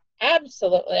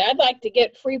 Absolutely. I'd like to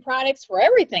get free products for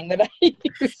everything that I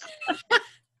use.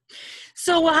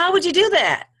 So how would you do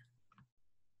that?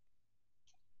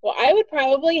 Well, I would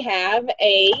probably have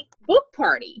a book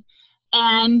party.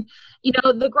 And,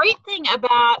 the great thing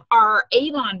about our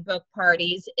Avon book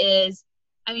parties is,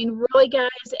 really, guys,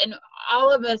 and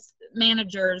all of us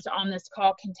managers on this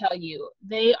call can tell you,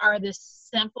 they are the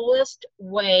simplest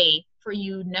way for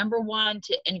you, number one,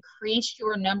 to increase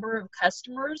your number of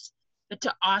customers, but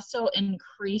to also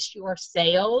increase your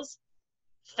sales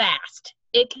fast.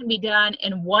 It can be done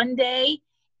in 1 day.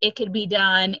 It could be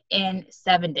done in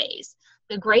 7 days.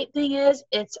 The great thing is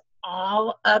it's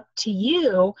all up to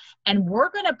you. And we're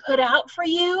going to put out for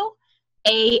you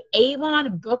a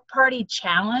Avon Book Party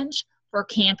Challenge for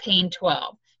Campaign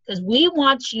 12, because we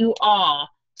want you all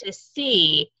to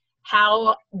see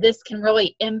how this can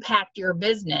really impact your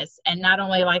business and not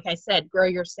only, like I said, grow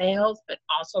your sales, but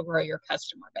also grow your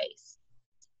customer base.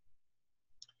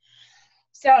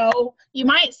 So you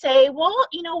might say, well,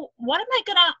 what am I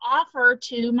going to offer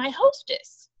to my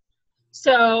hostess?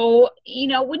 So,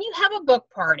 when you have a book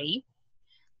party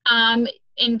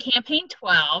in Campaign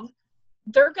 12,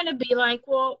 they're going to be like,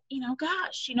 well,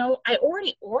 gosh, I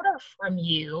already order from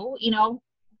you.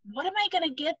 what am I going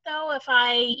to get though if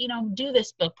I, do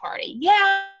this book party?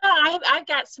 Yeah, I've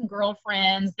got some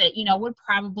girlfriends that, would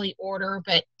probably order,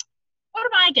 but what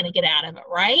am I going to get out of it,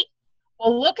 right?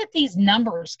 Well, look at these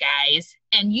numbers, guys,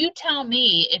 and you tell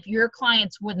me if your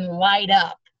clients wouldn't light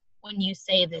up when you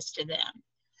say this to them.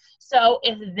 So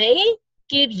if they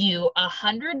give you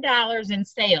 $100 in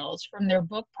sales from their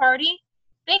book party,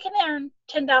 they can earn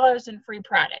 $10 in free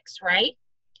products, right?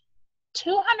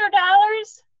 $200,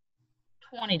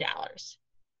 $20.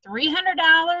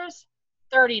 $300,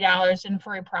 $30 in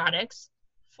free products.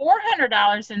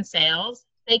 $400 in sales,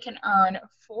 they can earn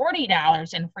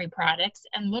 $40 in free products.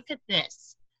 And look at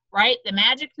this, right? The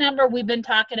magic number we've been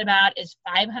talking about is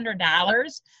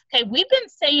 $500. Okay, we've been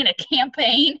saying a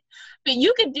campaign, but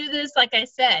you could do this, like I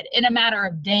said, in a matter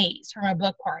of days from a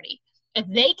book party. If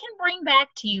they can bring back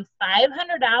to you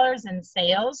 $500 in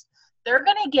sales, they're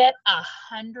going to get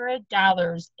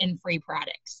 $100 in free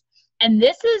products. And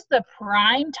this is the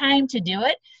prime time to do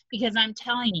it, because I'm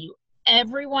telling you,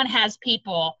 everyone has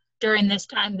people during this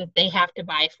time that they have to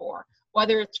buy for,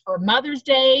 whether it's for Mother's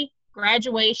Day,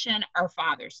 graduation, or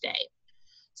Father's Day.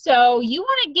 So you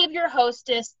want to give your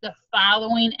hostess the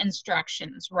following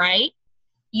instructions, right?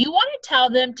 You want to tell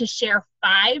them to share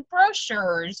 5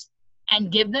 brochures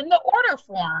and give them the order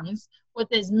forms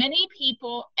with as many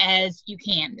people as you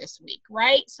can this week,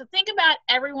 right? So think about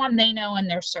everyone they know in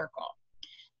their circle.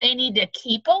 They need to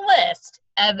keep a list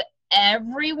of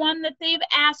everyone that they've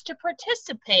asked to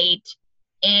participate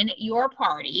in your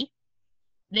party.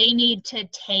 They need to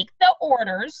take the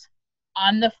orders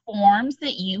on the forms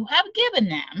that you have given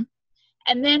them.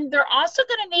 And then they're also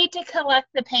going to need to collect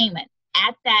the payment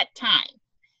at that time.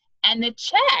 And the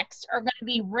checks are going to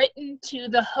be written to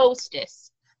the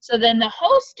hostess. So then the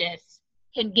hostess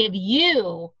can give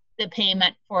you the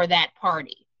payment for that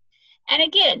party. And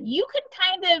again, you can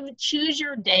kind of choose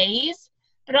your days,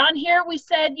 but on here we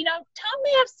said, tell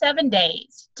me have 7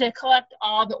 days to collect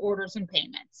all the orders and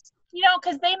payments,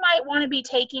 because they might want to be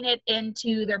taking it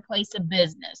into their place of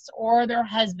business, or their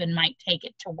husband might take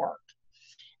it to work.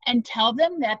 And tell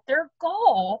them that their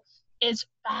goal is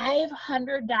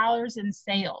 $500 in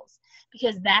sales,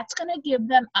 because that's going to give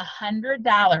them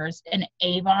 $100 in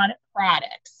Avon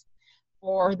products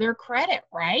for their credit,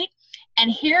 right? And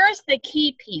here's the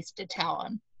key piece to tell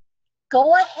them.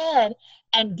 Go ahead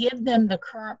and give them the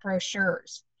current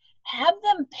brochures. Have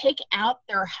them pick out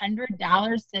their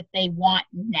 $100 that they want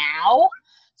now,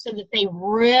 so that they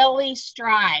really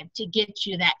strive to get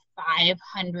you that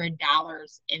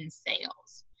 $500 in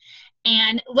sales.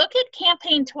 And look at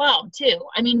campaign 12 too.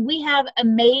 I mean, we have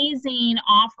amazing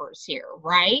offers here,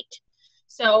 right?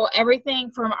 So everything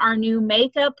from our new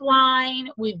makeup line,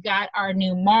 we've got our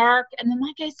new mark, and then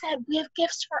like I said, we have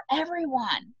gifts for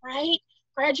everyone, right?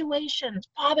 Graduations,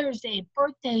 Father's Day,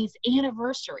 birthdays,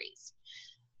 anniversaries.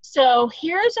 So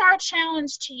here's our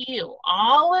challenge to you,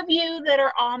 all of you that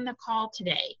are on the call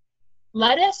today.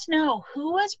 Let us know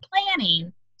who is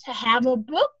planning to have a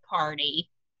book party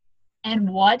and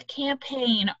what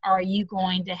campaign are you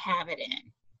going to have it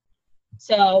in.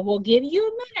 So we'll give you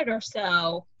a minute or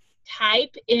so.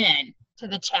 Type in to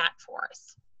the chat for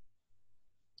us.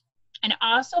 And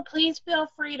also, please feel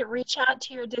free to reach out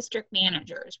to your district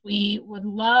managers. We would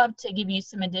love to give you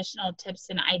some additional tips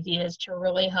and ideas to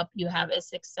really help you have a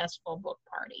successful book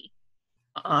party.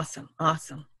 Awesome,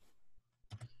 awesome.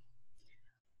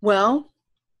 Well,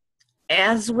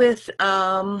 as with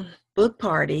book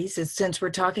parties, since we're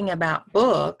talking about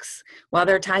books, while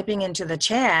they're typing into the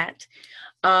chat,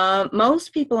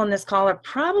 most people on this call are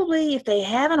probably, if they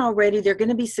haven't already, they're going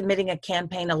to be submitting a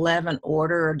campaign 11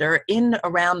 order, or they're in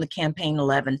around the campaign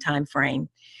 11 time frame.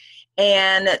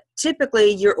 And typically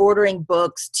you're ordering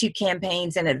books 2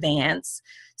 campaigns in advance.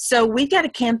 So we've got a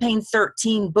campaign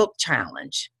 13 book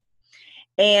challenge.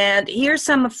 And here's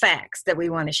some facts that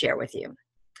we want to share with you.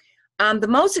 The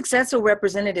most successful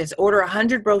representatives order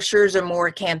 100 brochures or more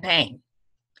a campaign.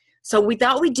 So we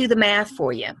thought we'd do the math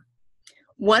for you.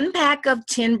 1 pack of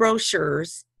 10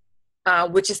 brochures,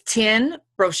 which is 10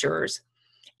 brochures,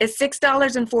 is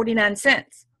 $6.49.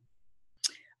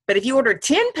 But if you order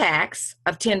 10 packs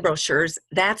of 10 brochures,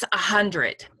 that's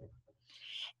 100.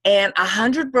 And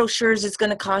 100 brochures is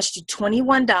going to cost you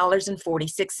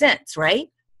 $21.46, right?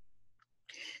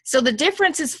 So the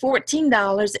difference is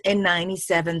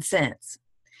 $14.97.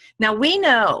 Now we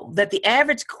know that the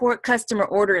average customer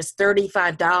order is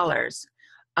 $35.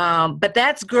 But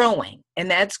that's growing,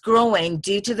 and that's growing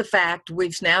due to the fact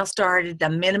we've now started the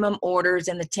minimum orders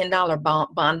and the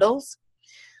 $10 bundles.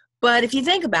 But if you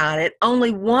think about it,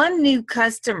 only 1 new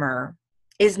customer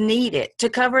is needed to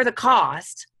cover the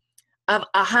cost of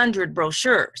 100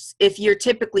 brochures if you're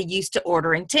typically used to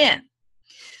ordering 10.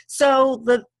 So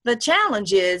the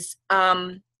challenge is,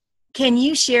 can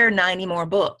you share 90 more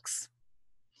books?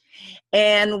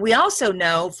 And we also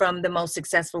know from the most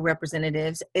successful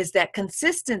representatives is that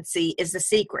consistency is the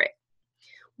secret.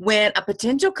 When a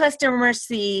potential customer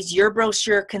sees your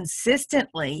brochure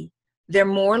consistently, they're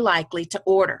more likely to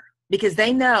order because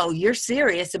they know you're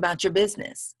serious about your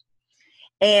business.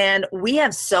 And we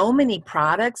have so many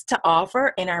products to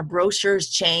offer, and our brochures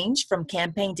change from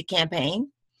campaign to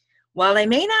campaign. While they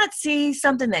may not see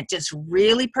something that just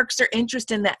really perks their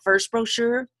interest in that first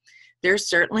brochure, they're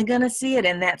certainly going to see it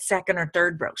in that second or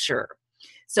third brochure.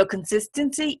 So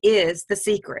consistency is the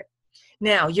secret.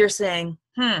 Now you're saying,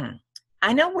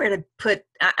 I know where to put,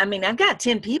 I've got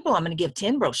 10 people I'm going to give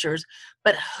 10 brochures,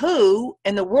 but who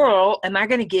in the world am I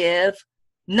going to give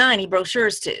 90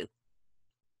 brochures to?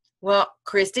 Well,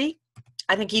 Christy,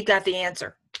 I think you've got the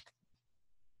answer.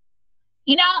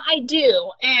 I do.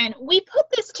 And we put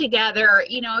this together,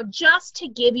 just to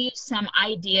give you some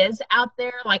ideas out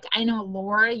there. Like I know,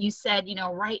 Laura, you said,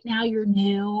 right now you're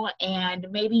new and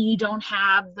maybe you don't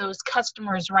have those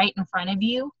customers right in front of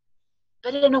you,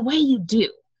 but in a way you do.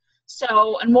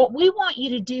 So, and what we want you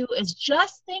to do is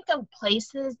just think of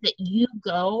places that you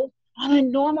go on a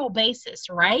normal basis,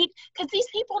 right? Because these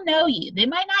people know you. They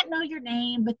might not know your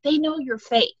name, but they know your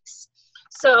face.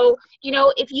 So,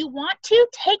 if you want to,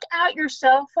 take out your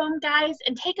cell phone, guys,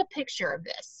 and take a picture of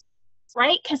this,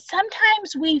 right? Because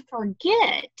sometimes we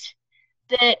forget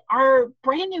that our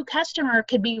brand new customer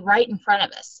could be right in front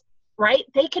of us, right?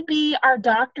 They could be our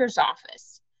doctor's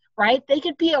office, right? They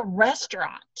could be a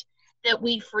restaurant that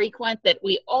we frequent that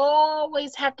we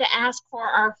always have to ask for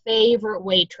our favorite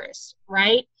waitress,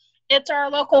 right? It's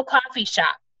our local coffee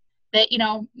shop that,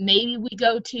 maybe we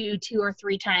go to 2 or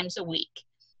 3 times a week.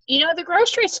 The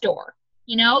grocery store,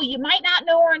 you might not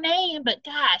know her name, but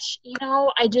gosh,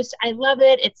 I love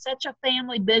it. It's such a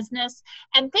family business.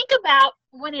 And think about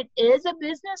when it is a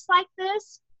business like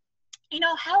this,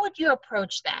 how would you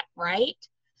approach that, right?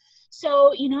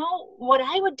 So, what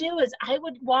I would do is I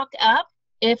would walk up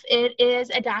if it is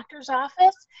a doctor's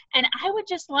office, and I would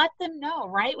just let them know,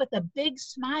 right, with a big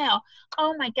smile,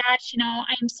 oh my gosh,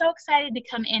 I'm so excited to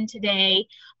come in today.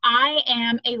 I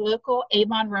am a local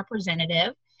Avon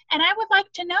representative, and I would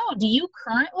like to know, do you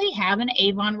currently have an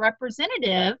Avon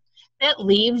representative that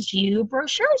leaves you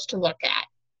brochures to look at?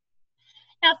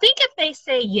 Now think if they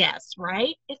say yes,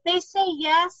 right? If they say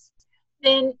yes,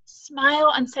 then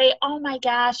smile and say, oh my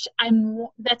gosh,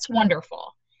 that's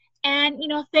wonderful. And,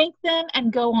 thank them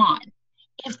and go on.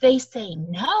 If they say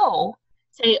no,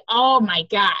 say, oh my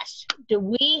gosh, do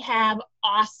we have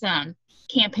awesome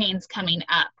campaigns coming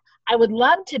up? I would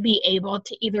love to be able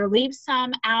to either leave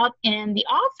some out in the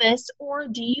office, or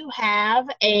do you have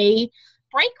a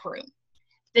break room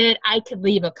that I could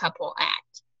leave a couple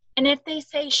at? And if they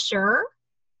say sure,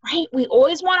 right, we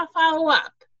always want to follow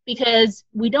up because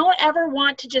we don't ever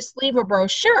want to just leave a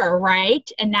brochure, right,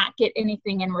 and not get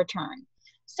anything in return.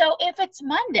 So if it's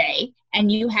Monday and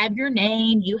you have your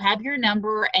name, you have your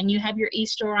number, and you have your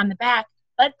e-store on the back,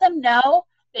 let them know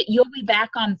that you'll be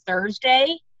back on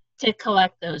Thursday to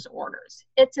collect those orders.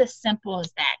 It's as simple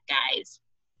as that, guys.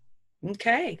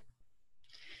 Okay.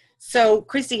 So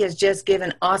Christy has just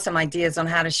given awesome ideas on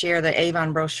how to share the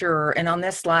Avon brochure. And on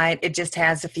this slide, it just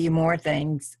has a few more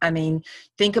things.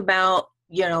 Think about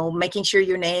making sure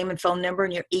your name and phone number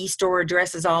and your e-store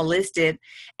address is all listed.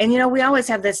 And, we always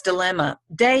have this dilemma,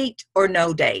 date or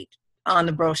no date on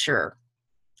the brochure.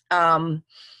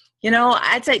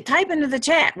 I'd say type into the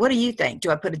chat. What do you think? Do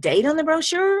I put a date on the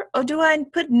brochure or do I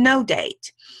put no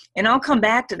date? And I'll come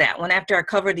back to that one after I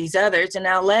cover these others, and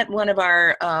I'll let one of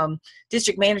our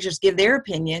district managers give their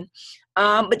opinion.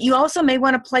 But you also may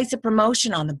want to place a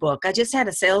promotion on the book. I just had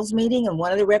a sales meeting, and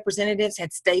one of the representatives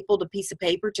had stapled a piece of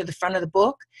paper to the front of the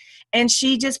book, and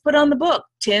she just put on the book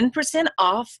 10%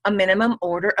 off a minimum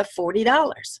order of $40.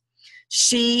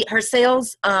 Her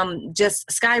sales just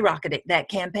skyrocketed that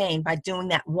campaign by doing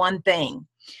that one thing.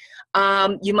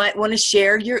 You might want to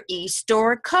share your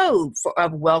e-store code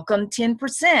of welcome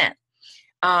 10%.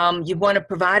 You want to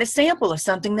provide a sample of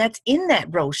something that's in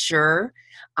that brochure.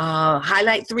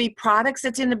 Highlight 3 products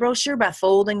that's in the brochure by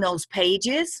folding those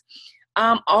pages.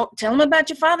 Tell them about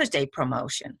your Father's Day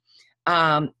promotion.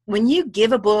 When you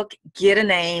give a book, get a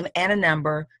name and a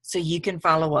number so you can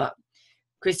follow up.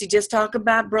 Christy just talked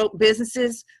about broke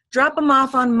businesses. Drop them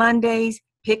off on Mondays,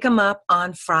 pick them up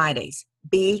on Fridays.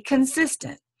 Be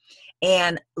consistent.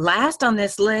 And last on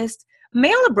this list,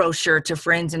 mail a brochure to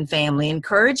friends and family.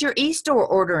 Encourage your e-store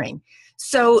ordering.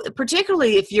 So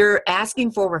particularly if you're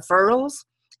asking for referrals,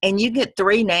 and you get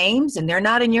 3 names and they're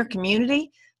not in your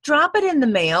community, drop it in the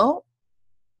mail,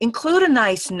 include a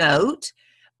nice note,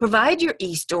 provide your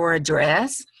e-store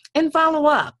address, and follow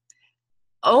up.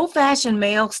 Old-fashioned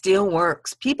mail still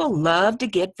works. People love to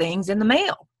get things in the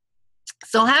mail.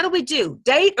 So how do we do?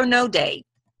 Date or no date?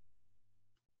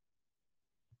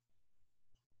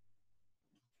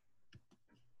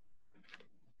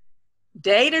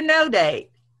 Date or no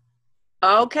date?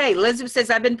 Okay, Elizabeth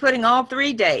says, I've been putting all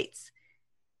 3 dates.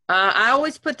 I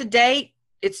always put the date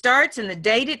it starts and the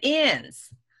date it ends.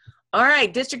 All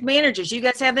right, district managers, you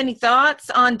guys have any thoughts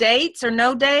on dates or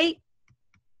no date?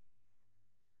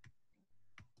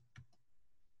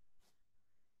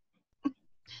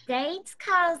 Dates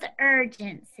cause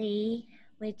urgency,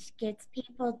 which gets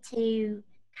people to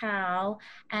call.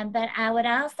 But I would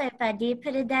also, if I did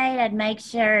put a date, I'd make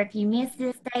sure if you miss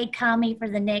this date, call me for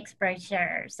the next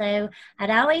brochure. So I'd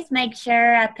always make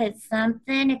sure I put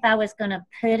something if I was going to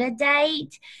put a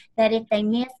date, that if they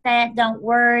miss that, don't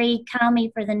worry, call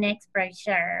me for the next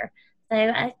brochure.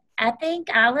 So I think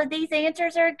all of these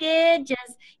answers are good.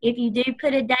 Just if you do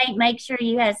put a date, make sure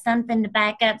you have something to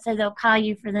back up so they'll call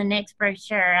you for the next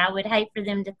brochure. I would hate for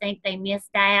them to think they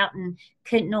missed out and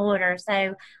couldn't order.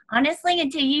 So honestly,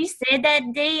 until you said that,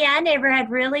 Dee, I never had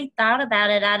really thought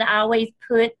about it. I'd always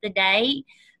put the date,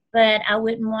 but I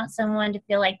wouldn't want someone to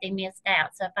feel like they missed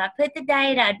out. So if I put the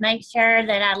date, I'd make sure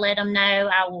that I let them know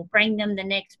I will bring them the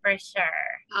next brochure.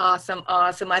 Awesome,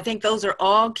 awesome. I think those are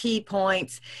all key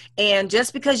points. And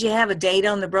just because you have a date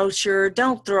on the brochure,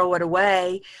 don't throw it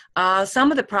away.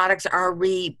 Some of the products are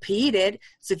repeated.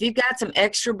 So if you've got some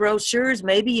extra brochures,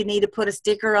 maybe you need to put a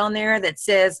sticker on there that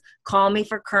says, call me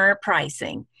for current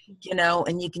pricing. You know,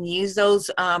 and you can use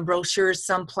those brochures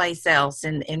someplace else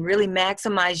and really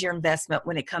maximize your investment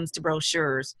when it comes to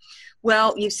brochures.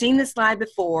 Well, you've seen this slide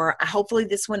before. Hopefully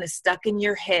this one is stuck in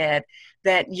your head,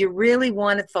 that you really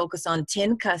want to focus on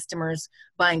 10 customers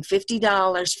buying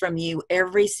 $50 from you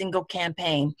every single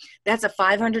campaign. That's a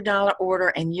 $500 order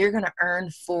and you're going to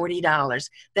earn $40.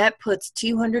 That puts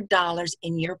 $200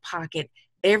 in your pocket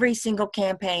every single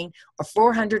campaign,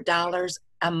 or $400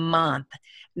 a month.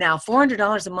 Now,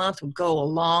 $400 a month would go a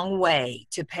long way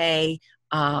to pay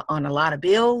on a lot of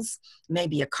bills,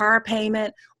 maybe a car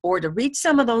payment, or to reach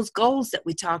some of those goals that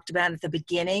we talked about at the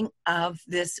beginning of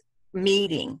this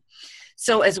meeting.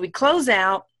 So as we close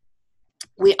out,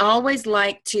 we always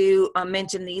like to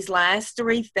mention these last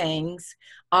 3 things.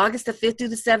 August the 5th through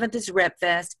the 7th is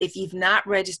RepFest. If you've not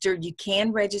registered, you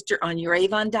can register on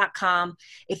youravon.com.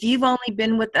 If you've only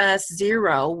been with us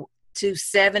 0 to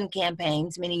 7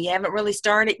 campaigns, meaning you haven't really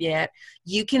started yet,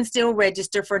 you can still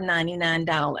register for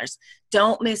 $99.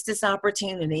 Don't miss this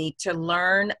opportunity to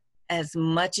learn as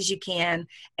much as you can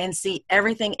and see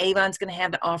everything Avon's going to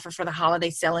have to offer for the holiday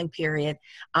selling period.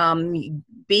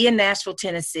 Be in Nashville,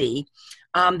 Tennessee.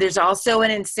 There's also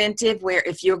an incentive where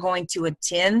if you're going to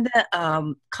attend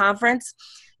the conference,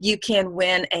 you can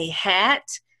win a hat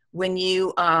when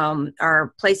you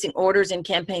are placing orders in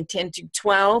campaign 10 to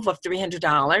 12 of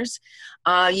 $300.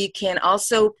 You can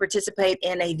also participate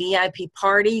in a VIP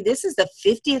party. This is the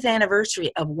 50th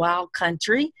anniversary of Wild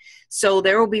Country. So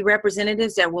there will be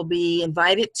representatives that will be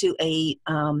invited to a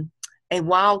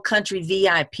Wild Country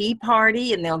VIP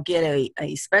party, and they'll get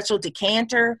a special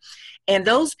decanter. And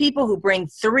those people who bring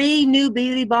 3 new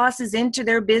beauty bosses into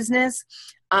their business,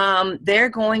 they're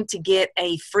going to get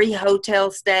a free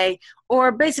hotel stay,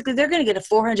 or basically they're going to get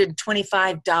a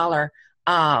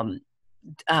 $425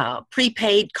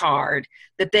 prepaid card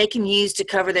that they can use to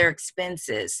cover their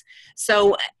expenses.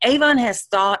 So Avon has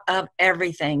thought of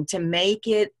everything to make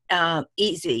it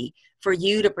easy for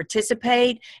you to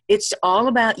participate. It's all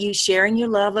about you sharing your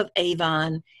love of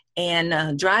Avon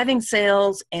and driving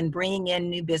sales and bringing in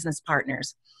new business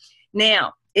partners.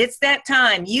 Now, it's that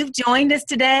time. You've joined us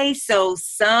today, so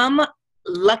some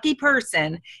lucky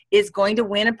person is going to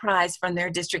win a prize from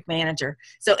their district manager.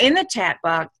 So in the chat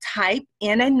box, type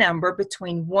in a number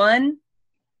between 1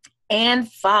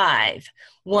 and 5.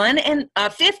 1 and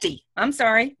 50. I'm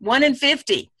sorry, 1 and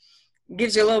 50.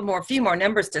 Gives you a few more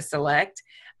numbers to select.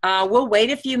 We'll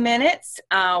wait a few minutes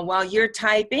while you're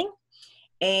typing.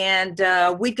 And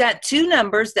we've got 2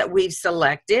 numbers that we've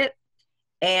selected.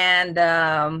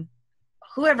 And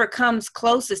whoever comes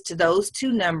closest to those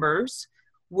 2 numbers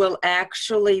will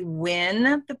actually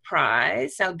win the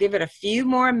prize. I'll give it a few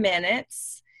more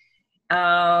minutes.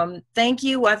 Thank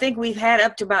you. I think we've had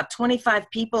up to about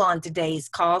 25 people on today's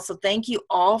call, so thank you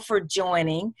all for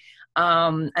joining.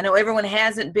 I know everyone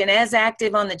hasn't been as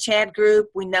active on the chat group.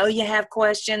 We know you have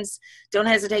questions. Don't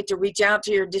hesitate to reach out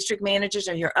to your district managers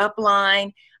or your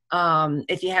upline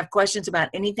if you have questions about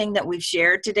anything that we've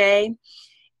shared today.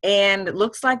 And it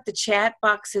looks like the chat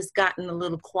box has gotten a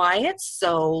little quiet.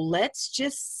 So let's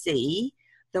just see.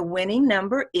 The winning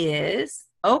number is,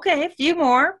 okay, a few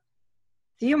more.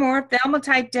 Thelma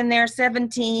typed in there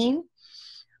 17.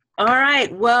 All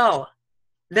right, well,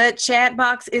 the chat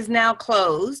box is now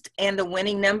closed and the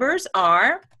winning numbers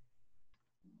are,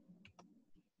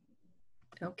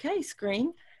 okay,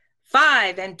 screen,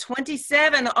 5 and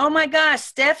 27. Oh my gosh,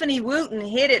 Stephanie Wooten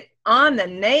hit it on the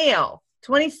nail.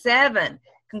 27.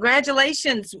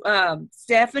 Congratulations,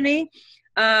 Stephanie.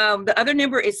 The other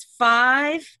number is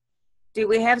 5. Do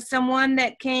we have someone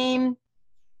that came?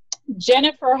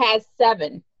 Jennifer has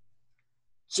 7.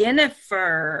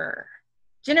 Jennifer,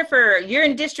 you're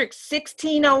in District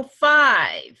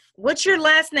 1605. What's your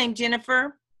last name,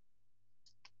 Jennifer?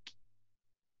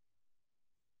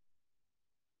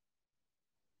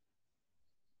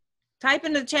 Type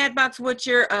in the chat box what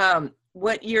your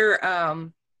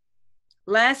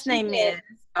last name is.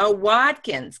 Oh,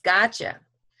 Watkins. Gotcha.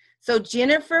 So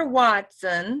Jennifer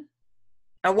Watkins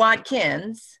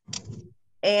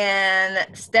and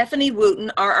Stephanie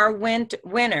Wooten are our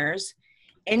winners.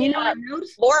 And you know, I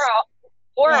noticed Laura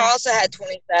also had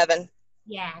 27.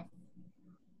 Yeah.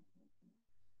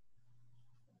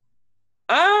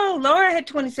 Oh, Laura had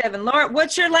 27. Laura,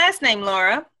 what's your last name,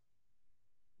 Laura?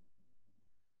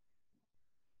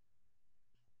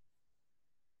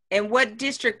 And what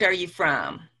district are you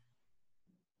from?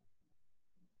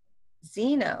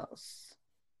 Zenos.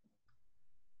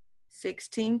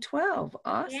 1612.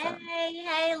 Awesome. Yay.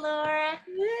 Hey, Laura.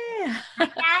 Yeah. I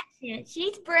got you.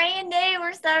 She's brand new.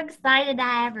 We're so excited to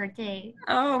have her, too.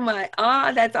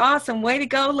 Oh, that's awesome. Way to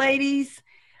go, ladies.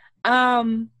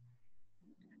 Oh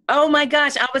my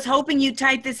gosh, I was hoping you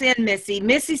typed this in, Missy.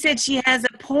 Missy said she has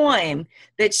a poem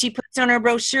that she puts on her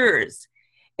brochures.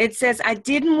 It says, I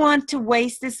didn't want to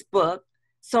waste this book,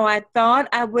 so I thought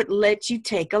I would let you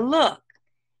take a look.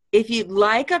 If you'd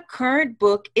like a current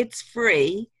book, it's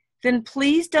free. Then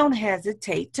please don't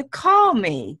hesitate to call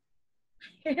me.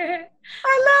 I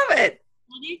love it.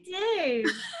 I do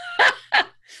too.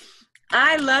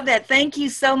 I love that. Thank you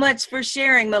so much for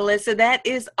sharing, Melissa. That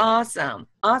is awesome.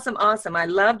 Awesome, awesome. I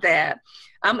love that.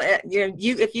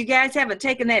 If you guys haven't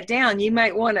taken that down, you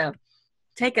might want to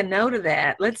take a note of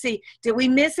that. Let's see. Did we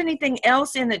miss anything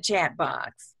else in the chat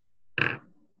box?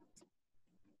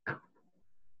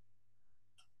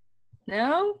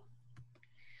 No?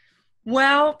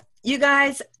 Well, you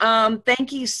guys,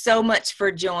 thank you so much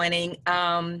for joining.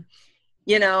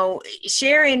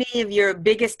 Share any of your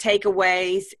biggest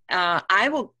takeaways. I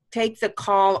will take the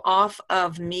call off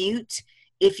of mute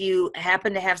if you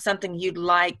happen to have something you'd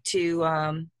like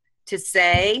to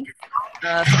say. So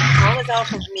the call is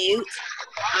off of mute.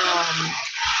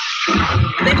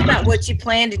 Think about what you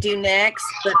plan to do next,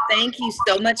 but thank you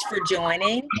so much for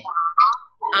joining.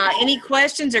 Any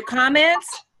questions or comments?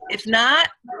 If not,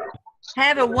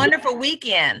 have a wonderful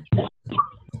weekend.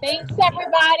 Thanks,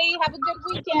 everybody. Have a good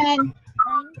weekend.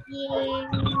 Thank you.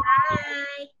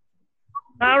 Bye.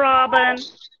 Bye, Robin.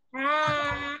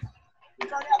 Bye.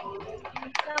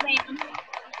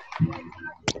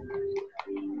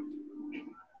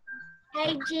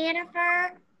 Hey,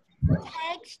 Jennifer,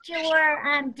 text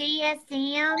your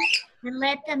DSM and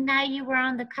let them know you were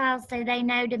on the call so they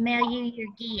know to mail you your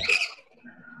gift.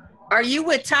 Are you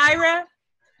with Tyra?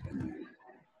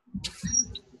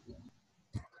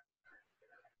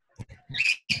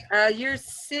 You're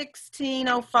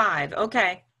 1605.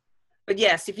 Okay. But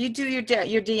yes, if you do your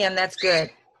DM, that's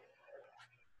good.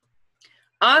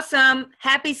 Awesome.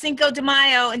 Happy Cinco de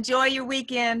Mayo. Enjoy your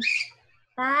weekend.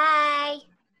 Bye.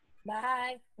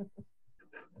 Bye.